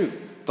promise was true.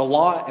 The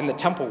law and the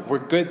temple were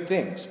good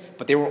things,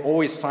 but they were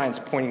always signs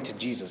pointing to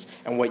Jesus.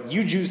 And what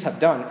you Jews have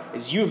done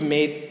is you have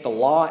made the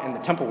law and the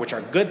temple, which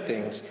are good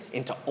things,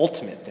 into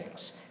ultimate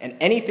things. And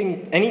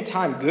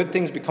anytime good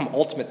things become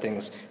ultimate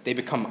things, they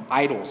become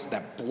idols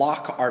that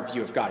block our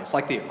view of God. It's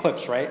like the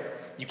eclipse, right?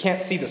 You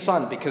can't see the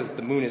sun because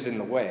the moon is in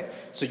the way.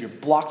 So you're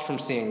blocked from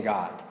seeing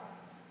God.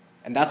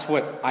 And that's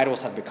what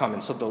idols have become.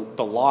 And so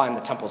the law and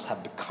the temples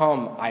have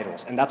become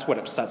idols. And that's what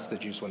upsets the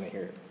Jews when they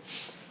hear it.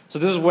 So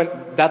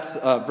that's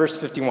verse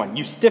 51.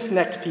 You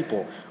stiff-necked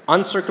people,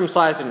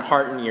 uncircumcised in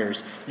heart and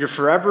ears, you're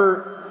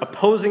forever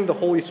opposing the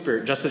Holy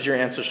Spirit, just as your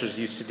ancestors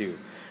used to do.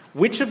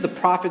 Which of the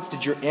prophets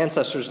did your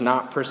ancestors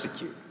not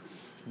persecute?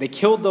 They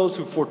killed those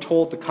who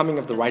foretold the coming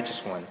of the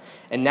righteous one,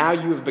 and now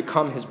you have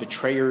become his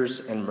betrayers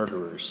and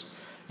murderers.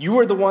 You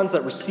are the ones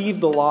that received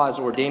the law as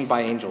ordained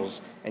by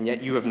angels, and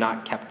yet you have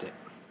not kept it.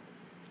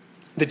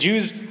 The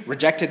Jews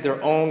rejected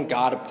their own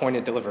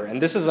God-appointed deliverer,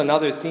 and this is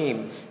another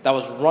theme that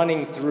was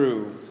running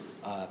through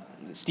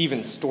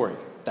Stephen's story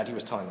that he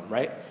was telling them,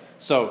 right?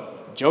 So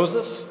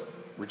Joseph,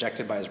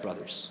 rejected by his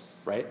brothers,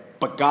 right?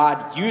 But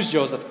God used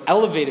Joseph,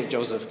 elevated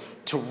Joseph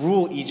to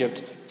rule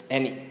Egypt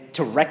and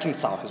to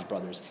reconcile his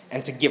brothers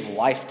and to give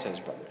life to his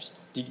brothers.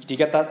 Do you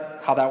get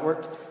that, how that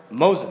worked?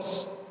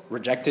 Moses,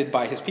 rejected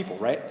by his people,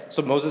 right?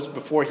 So Moses,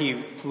 before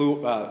he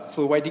flew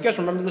away, do you guys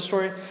remember the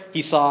story?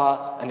 He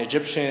saw an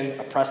Egyptian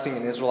oppressing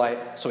an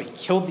Israelite, so he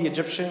killed the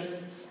Egyptian.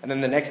 And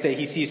then the next day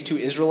he sees two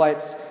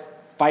Israelites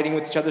fighting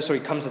with each other, so he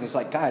comes and he's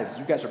like, guys,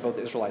 you guys are both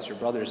Israelites, you're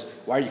brothers,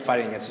 why are you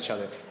fighting against each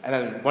other? And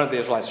then one of the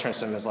Israelites turns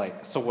to him and is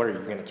like, so what, are you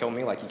going to kill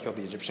me like you killed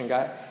the Egyptian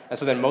guy? And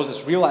so then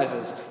Moses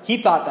realizes, he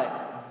thought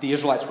that the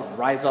Israelites would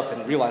rise up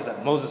and realize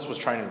that Moses was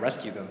trying to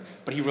rescue them,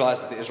 but he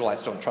realizes the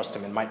Israelites don't trust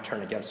him and might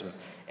turn against him,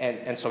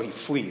 and so he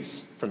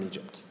flees from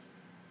Egypt.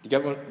 Do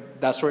you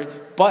get that story?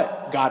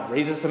 But God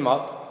raises him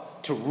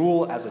up to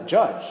rule as a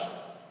judge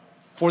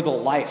for the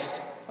life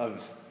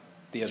of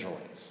the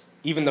Israelites,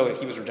 even though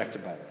he was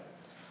rejected by them.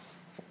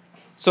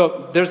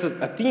 So there's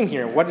a theme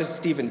here. What is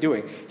Stephen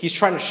doing? He's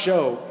trying to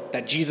show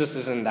that Jesus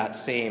is in that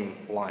same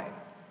line.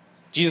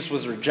 Jesus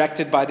was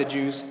rejected by the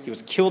Jews. He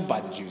was killed by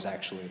the Jews,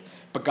 actually.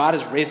 But God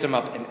has raised him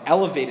up and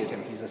elevated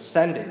him. He's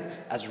ascended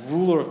as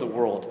ruler of the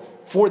world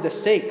for the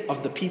sake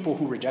of the people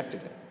who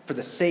rejected him, for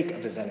the sake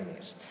of his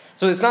enemies.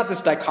 So it's not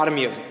this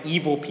dichotomy of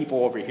evil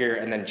people over here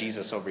and then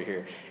Jesus over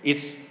here.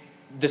 It's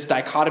this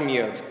dichotomy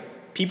of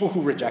people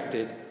who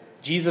rejected,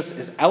 Jesus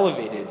is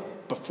elevated,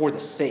 but for the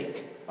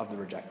sake of the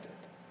rejected.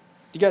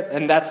 You get,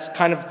 and that's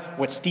kind of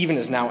what Stephen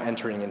is now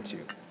entering into.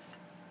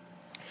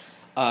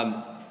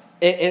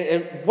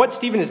 And what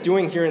Stephen is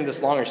doing here in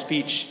this longer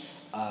speech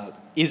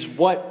is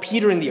what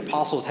Peter and the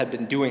apostles had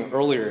been doing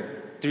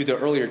earlier through the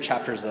earlier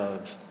chapters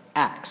of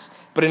Acts,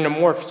 but in a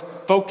more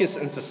focused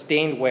and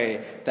sustained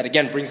way that,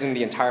 again, brings in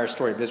the entire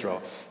story of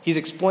Israel. He's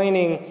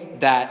explaining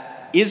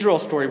that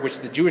Israel's story, which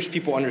the Jewish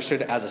people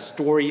understood as a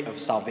story of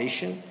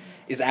salvation,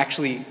 is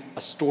actually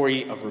a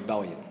story of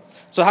rebellion.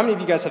 So how many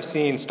of you guys have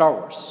seen Star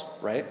Wars,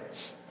 right?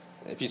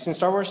 Have you seen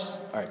Star Wars?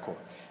 All right, cool.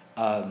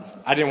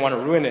 I didn't want to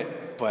ruin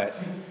it, but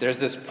there's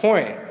this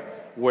point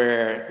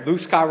where Luke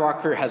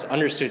Skywalker has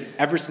understood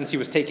ever since he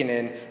was taken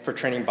in for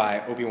training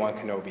by Obi-Wan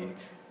Kenobi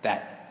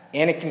that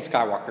Anakin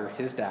Skywalker,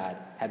 his dad,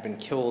 had been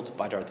killed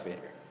by Darth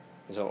Vader.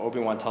 And so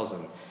Obi-Wan tells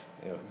him,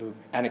 Luke,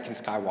 Anakin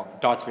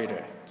Skywalker, Darth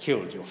Vader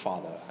killed your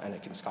father,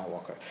 Anakin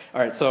Skywalker.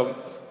 All right, so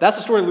that's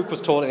the story Luke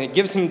was told, and it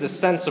gives him the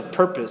sense of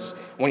purpose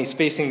when he's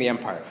facing the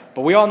Empire.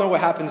 But we all know what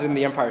happens in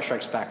The Empire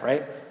Strikes Back,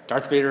 right?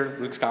 Darth Vader,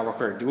 Luke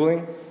Skywalker are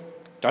dueling.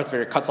 Darth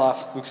Vader cuts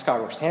off Luke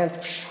Skywalker's hand.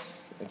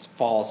 It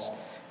falls.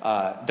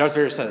 Darth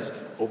Vader says,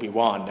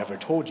 Obi-Wan never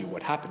told you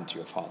what happened to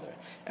your father.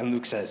 And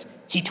Luke says,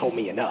 he told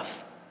me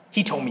enough.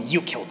 He told me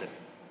you killed him.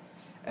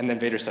 And then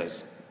Vader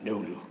says, no,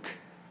 Luke,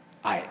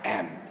 I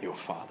am your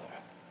father.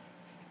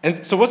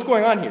 And so what's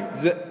going on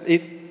here?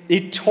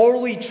 It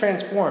totally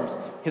transforms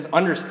his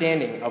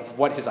understanding of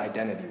what his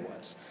identity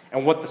was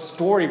and what the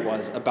story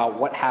was about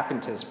what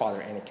happened to his father,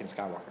 Anakin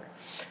Skywalker.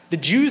 The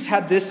Jews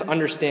had this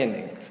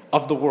understanding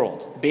of the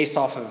world based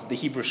off of the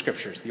Hebrew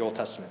scriptures, the Old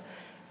Testament.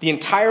 The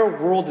entire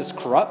world is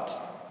corrupt.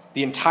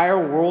 The entire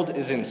world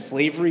is in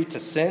slavery to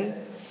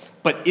sin.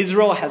 But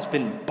Israel has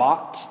been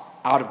bought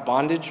out of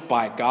bondage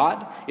by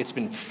God. It's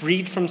been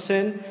freed from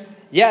sin.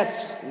 Yeah,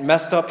 it's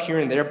messed up here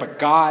and there, but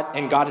God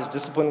is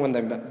disciplined when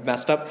they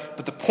messed up.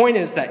 But the point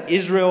is that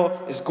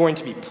Israel is going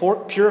to be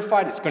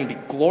purified. It's going to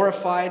be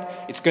glorified.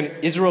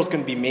 Israel is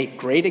going to be made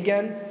great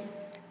again.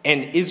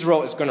 And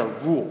Israel is going to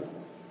rule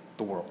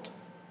the world.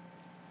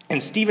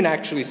 And Stephen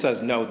actually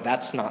says, no,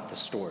 that's not the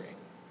story.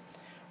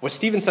 What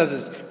Stephen says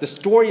is the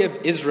story of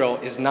Israel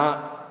is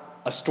not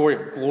a story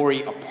of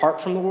glory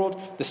apart from the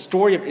world. The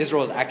story of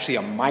Israel is actually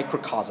a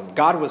microcosm.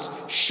 God was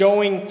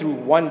showing through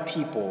one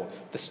people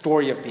the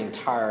story of the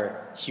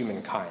entire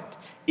humankind.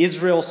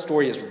 Israel's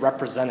story is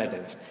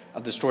representative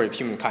of the story of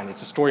humankind.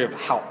 It's a story of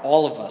how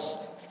all of us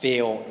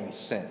fail in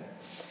sin.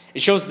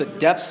 It shows the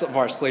depths of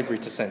our slavery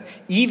to sin.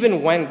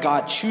 Even when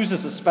God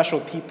chooses a special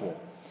people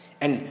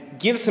and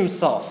gives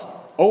himself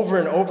over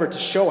and over to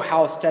show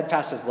how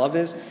steadfast his love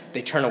is,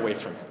 they turn away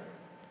from him.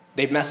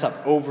 They mess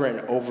up over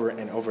and over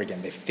and over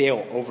again. They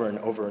fail over and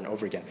over and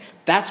over again.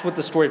 That's what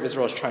the story of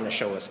Israel is trying to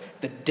show us,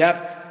 the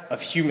depth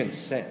of human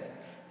sin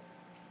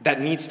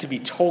that needs to be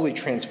totally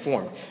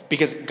transformed.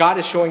 Because God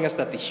is showing us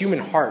that the human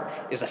heart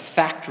is a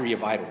factory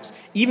of idols.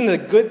 Even the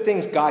good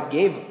things God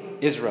gave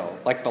Israel,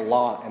 like the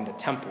law and the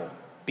temple,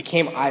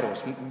 became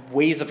idols,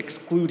 ways of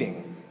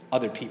excluding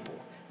other people,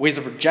 ways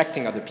of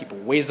rejecting other people,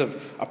 ways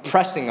of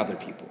oppressing other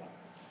people.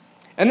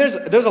 And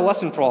there's a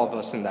lesson for all of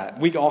us in that.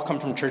 We all come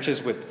from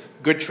churches with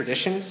good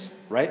traditions,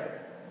 right?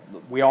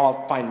 We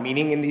all find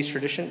meaning in these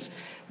traditions.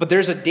 But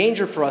there's a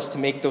danger for us to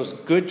make those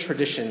good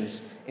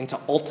traditions into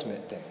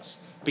ultimate things.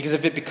 Because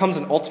if it becomes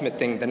an ultimate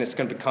thing, then it's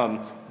going to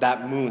become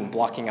that moon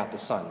blocking out the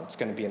sun. It's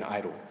going to be an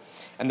idol.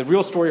 And the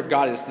real story of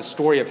God is the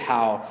story of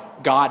how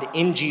God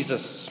in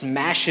Jesus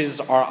smashes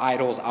our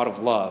idols out of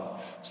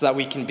love so that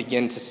we can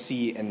begin to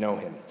see and know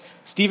him.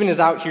 Stephen is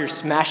out here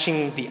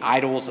smashing the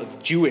idols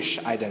of Jewish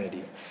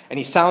identity, and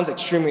he sounds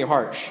extremely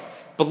harsh.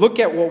 But look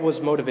at what was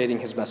motivating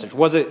his message.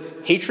 Was it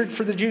hatred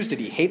for the Jews? Did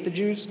he hate the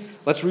Jews?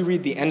 Let's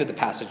reread the end of the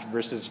passage,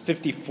 verses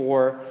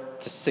 54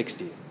 to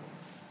 60.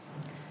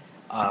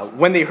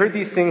 When they heard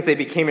these things, they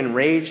became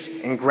enraged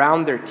and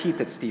ground their teeth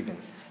at Stephen.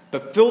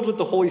 But filled with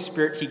the Holy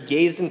Spirit, he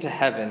gazed into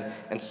heaven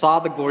and saw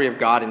the glory of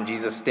God and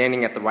Jesus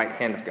standing at the right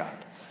hand of God.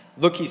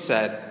 Look, he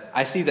said,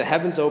 I see the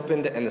heavens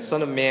opened and the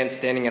Son of Man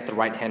standing at the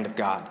right hand of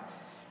God.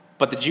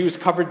 But the Jews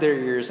covered their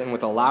ears, and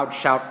with a loud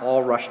shout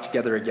all rushed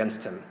together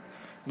against him.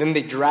 Then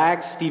they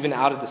dragged Stephen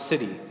out of the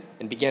city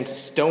and began to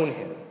stone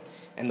him.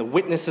 And the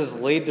witnesses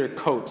laid their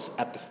coats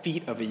at the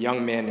feet of a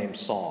young man named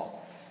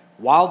Saul.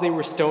 While they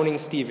were stoning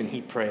Stephen,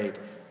 he prayed,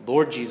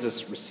 Lord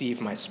Jesus,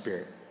 receive my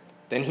spirit.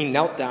 Then he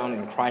knelt down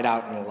and cried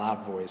out in a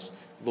loud voice,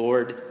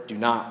 Lord, do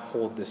not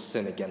hold this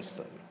sin against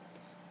them.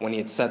 When he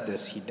had said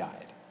this, he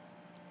died.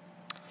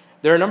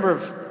 There are a number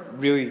of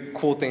really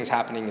cool things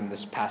happening in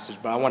this passage,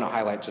 but I want to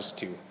highlight just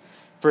two.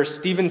 First,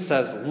 Stephen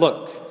says,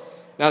 look.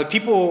 Now, the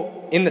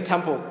people in the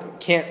temple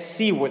can't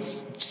see what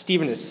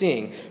Stephen is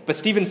seeing, but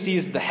Stephen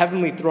sees the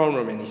heavenly throne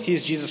room, and he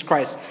sees Jesus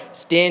Christ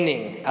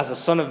standing as the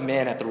Son of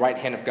Man at the right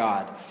hand of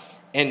God.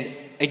 And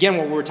again,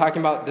 what we're talking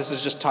about, this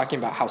is just talking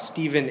about how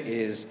Stephen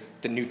is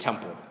the new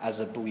temple as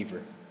a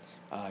believer.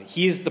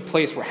 He is the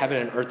place where heaven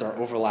and earth are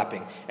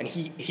overlapping, and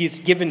he's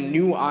given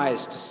new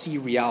eyes to see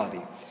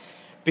reality.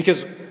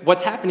 Because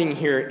what's happening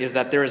here is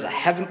that there is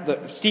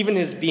Stephen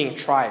is being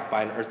tried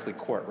by an earthly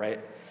court, right?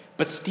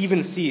 But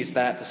Stephen sees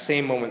that at the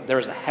same moment, there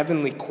is a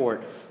heavenly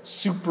court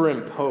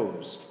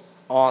superimposed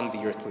on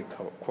the earthly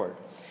court.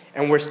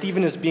 And where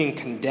Stephen is being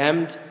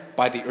condemned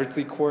by the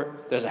earthly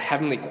court, there's a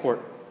heavenly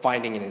court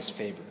finding in his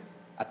favor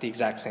at the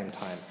exact same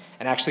time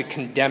and actually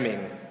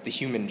condemning the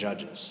human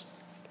judges.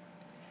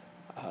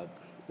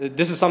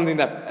 This is something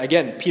that,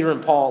 again, Peter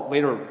and Paul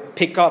later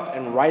pick up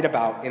and write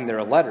about in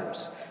their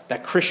letters,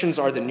 that Christians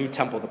are the new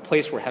temple, the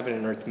place where heaven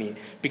and earth meet,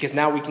 because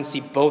now we can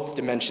see both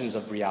dimensions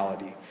of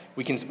reality.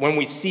 When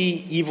we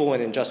see evil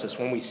and injustice,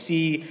 when we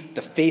see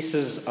the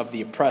faces of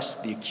the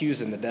oppressed, the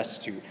accused, and the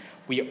destitute,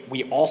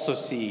 we also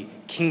see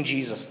King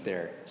Jesus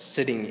there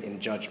sitting in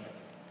judgment.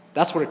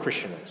 That's what a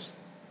Christian is.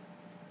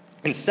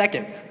 And the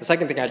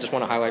second thing I just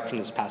want to highlight from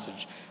this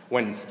passage,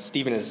 when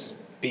Stephen is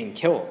being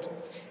killed,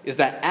 is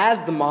that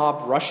as the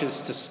mob rushes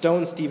to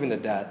stone Stephen to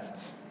death,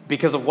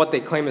 because of what they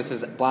claim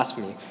is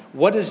blasphemy.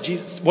 What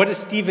does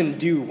Stephen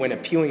do when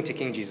appealing to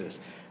King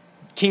Jesus?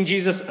 King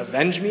Jesus,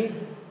 avenge me?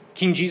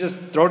 King Jesus,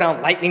 throw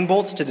down lightning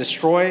bolts to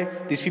destroy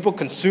these people,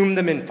 consume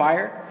them in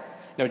fire?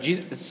 No,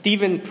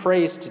 Stephen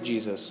prays to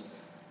Jesus,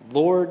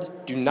 Lord,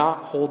 do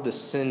not hold the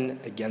sin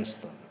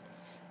against them.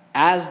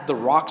 As the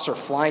rocks are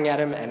flying at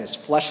him and his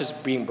flesh is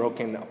being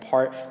broken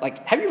apart,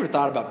 like, have you ever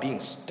thought about being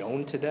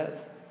stoned to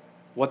death?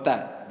 What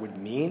that would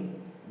mean?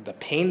 The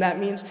pain that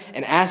means?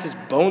 And as his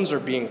bones are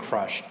being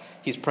crushed,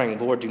 he's praying,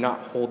 Lord, do not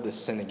hold this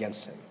sin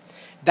against him.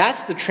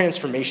 That's the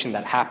transformation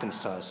that happens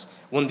to us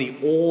when the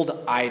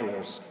old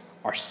idols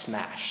are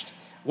smashed,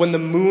 when the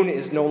moon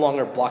is no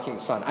longer blocking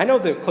the sun. I know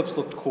the eclipse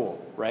looked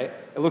cool, right?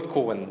 It looked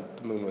cool when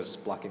the moon was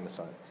blocking the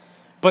sun.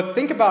 But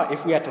think about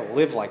if we had to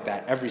live like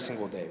that every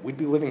single day. We'd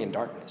be living in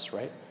darkness,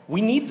 right?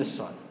 We need the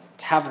sun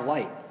to have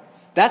light.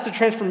 That's the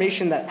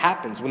transformation that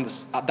happens when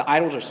the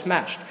idols are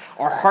smashed.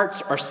 Our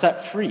hearts are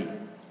set free.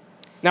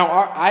 Now,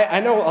 I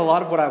know a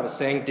lot of what I was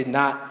saying did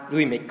not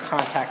really make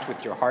contact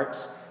with your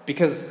hearts,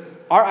 because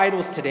our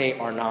idols today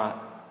are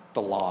not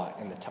the law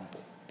and the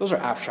temple. Those are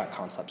abstract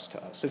concepts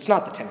to us. It's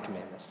not the Ten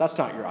Commandments. That's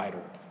not your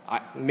idol.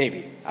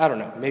 Maybe. I don't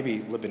know.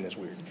 Maybe Libin is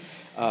weird.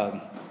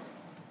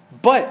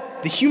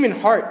 But the human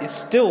heart is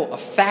still a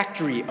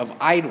factory of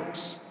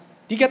idols.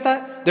 Do you get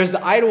that? There's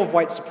the idol of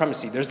white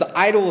supremacy. There's the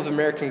idol of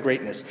American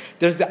greatness.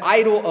 There's the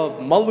idol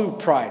of Malu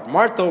pride,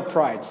 Martho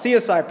pride,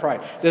 CSI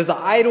pride. There's the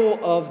idol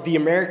of the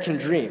American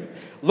dream.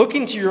 Look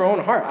into your own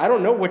heart. I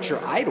don't know what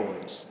your idol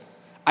is.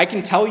 I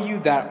can tell you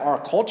that our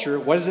culture,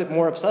 what is it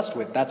more obsessed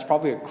with? That's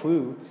probably a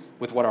clue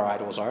with what our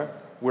idols are.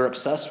 We're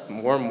obsessed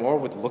more and more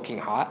with looking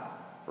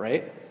hot,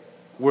 right?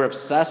 We're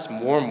obsessed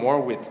more and more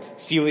with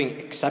feeling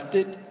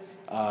accepted,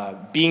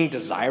 being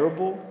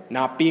desirable,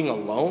 not being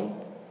alone.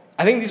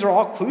 I think these are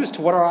all clues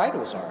to what our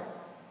idols are.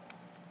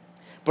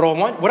 But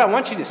what I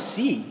want you to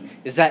see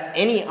is that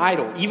any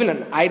idol, even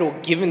an idol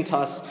given to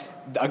us,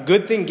 a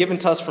good thing given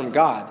to us from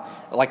God,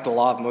 like the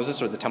law of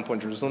Moses or the temple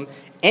in Jerusalem,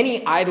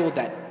 any idol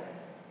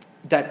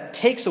that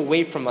takes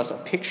away from us a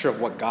picture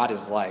of what God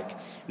is like,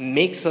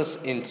 makes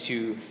us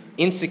into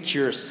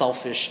insecure,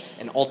 selfish,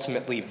 and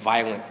ultimately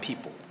violent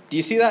people. Do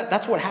you see that?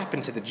 That's what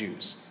happened to the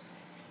Jews.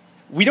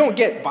 We don't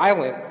get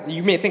violent.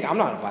 You may think I'm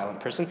not a violent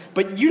person,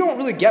 but you don't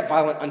really get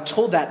violent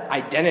until that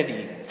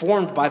identity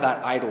formed by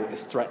that idol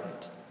is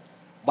threatened.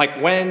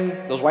 Like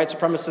when those white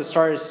supremacists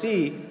started to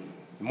see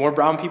more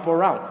brown people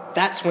around,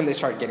 that's when they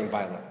started getting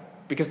violent,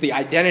 because the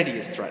identity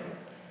is threatened.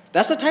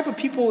 That's the type of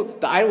people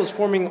the idol is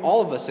forming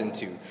all of us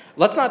into.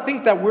 Let's not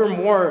think that we're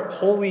more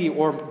holy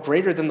or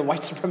greater than the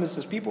white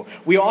supremacist people.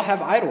 We all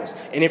have idols.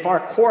 And if our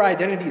core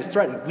identity is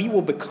threatened, we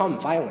will become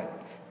violent,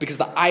 because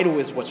the idol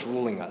is what's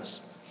ruling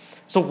us.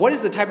 So what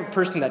is the type of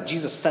person that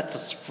Jesus sets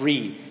us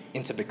free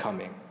into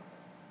becoming?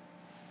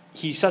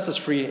 He sets us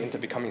free into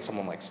becoming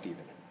someone like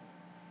Stephen.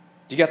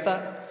 Do you get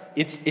that?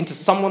 It's into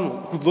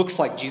someone who looks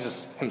like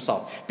Jesus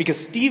himself. Because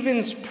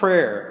Stephen's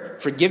prayer,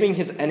 forgiving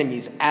his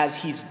enemies as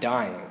he's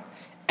dying,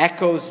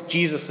 echoes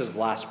Jesus'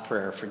 last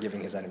prayer,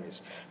 forgiving his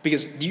enemies.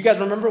 Because do you guys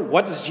remember,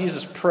 what does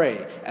Jesus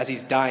pray as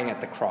he's dying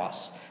at the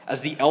cross?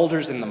 As the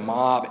elders and the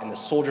mob and the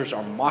soldiers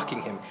are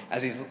mocking him,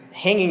 as he's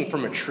hanging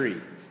from a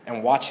tree,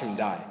 and watch him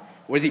die.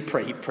 What does he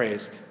pray? He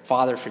prays,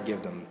 Father,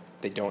 forgive them.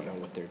 They don't know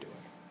what they're doing.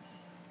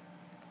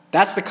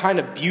 That's the kind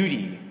of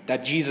beauty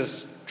that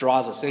Jesus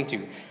draws us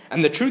into.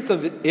 And the truth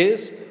of it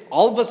is,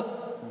 all of us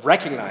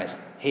recognize,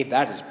 hey,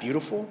 that is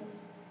beautiful.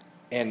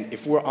 And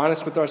if we're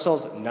honest with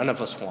ourselves, none of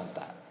us want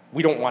that.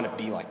 We don't want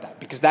to be like that,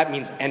 because that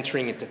means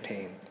entering into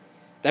pain.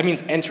 That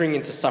means entering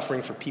into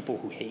suffering for people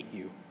who hate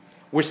you.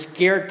 We're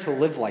scared to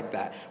live like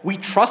that. We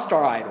trust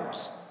our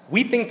idols.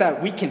 We think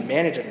that we can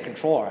manage and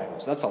control our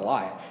idols. That's a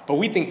lie. But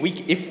we think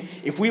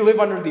if we live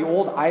under the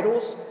old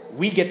idols,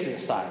 we get to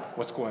decide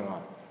what's going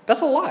on. That's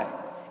a lie.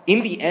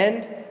 In the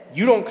end,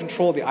 you don't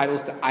control the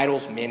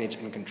idols manage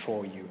and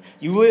control you.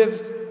 You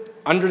live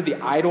under the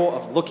idol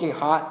of looking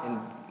hot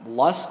and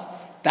lust.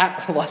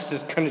 That lust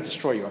is going to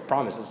destroy you, I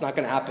promise. It's not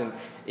going to happen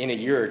in a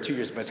year or 2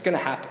 years, but it's going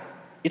to happen.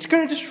 It's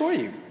going to destroy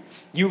you.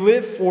 You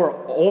live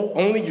for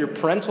only your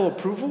parental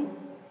approval.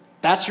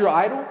 That's your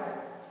idol.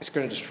 It's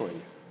going to destroy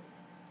you.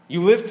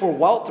 You live for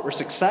wealth or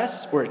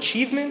success or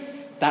achievement,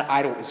 that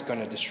idol is going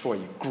to destroy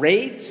you.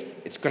 Grades,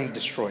 it's going to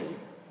destroy you.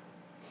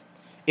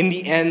 In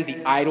the end,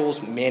 the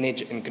idols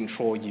manage and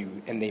control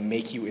you, and they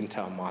make you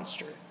into a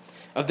monster.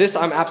 Of this,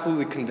 I'm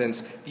absolutely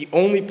convinced. The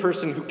only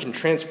person who can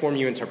transform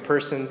you into a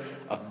person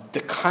of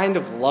the kind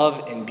of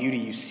love and beauty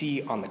you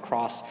see on the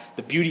cross,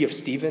 the beauty of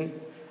Stephen,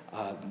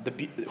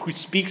 who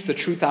speaks the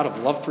truth out of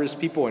love for his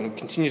people and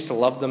continues to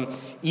love them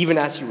even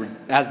as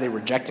they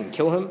reject and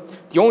kill him,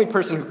 the only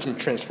person who can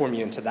transform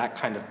you into that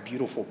kind of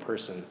beautiful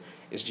person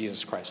is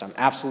Jesus Christ. I'm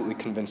absolutely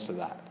convinced of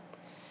that.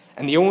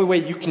 And the only way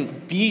you can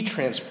be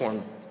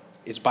transformed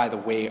is by the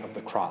way of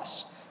the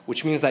cross,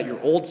 which means that your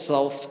old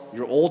self,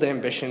 your old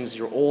ambitions,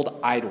 your old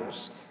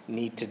idols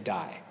need to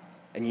die.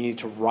 And you need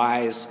to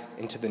rise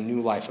into the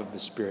new life of the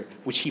Spirit,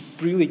 which he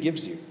freely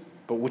gives you,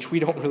 but which we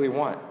don't really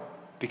want,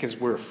 because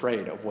we're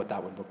afraid of what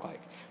that would look like.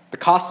 The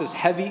cost is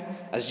heavy.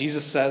 As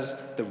Jesus says,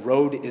 the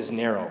road is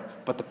narrow,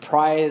 but the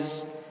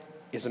prize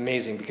is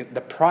amazing because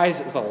the prize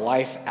is a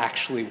life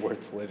actually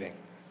worth living,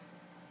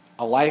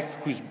 a life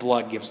whose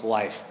blood gives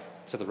life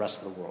to the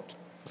rest of the world.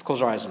 Let's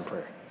close our eyes in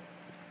prayer.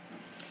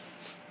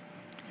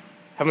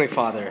 Heavenly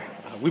Father,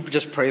 we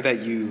just pray that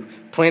you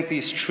plant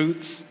these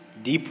truths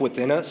deep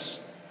within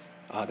us,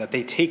 that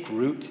they take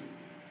root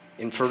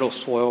in fertile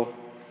soil,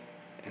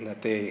 and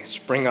that they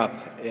spring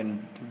up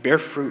and bear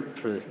fruit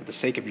for the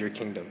sake of your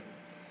kingdom.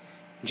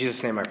 In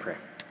Jesus' name I pray.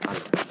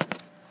 Amen.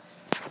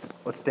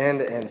 Let's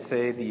stand and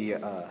say the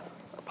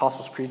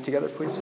Apostles' Creed together, please.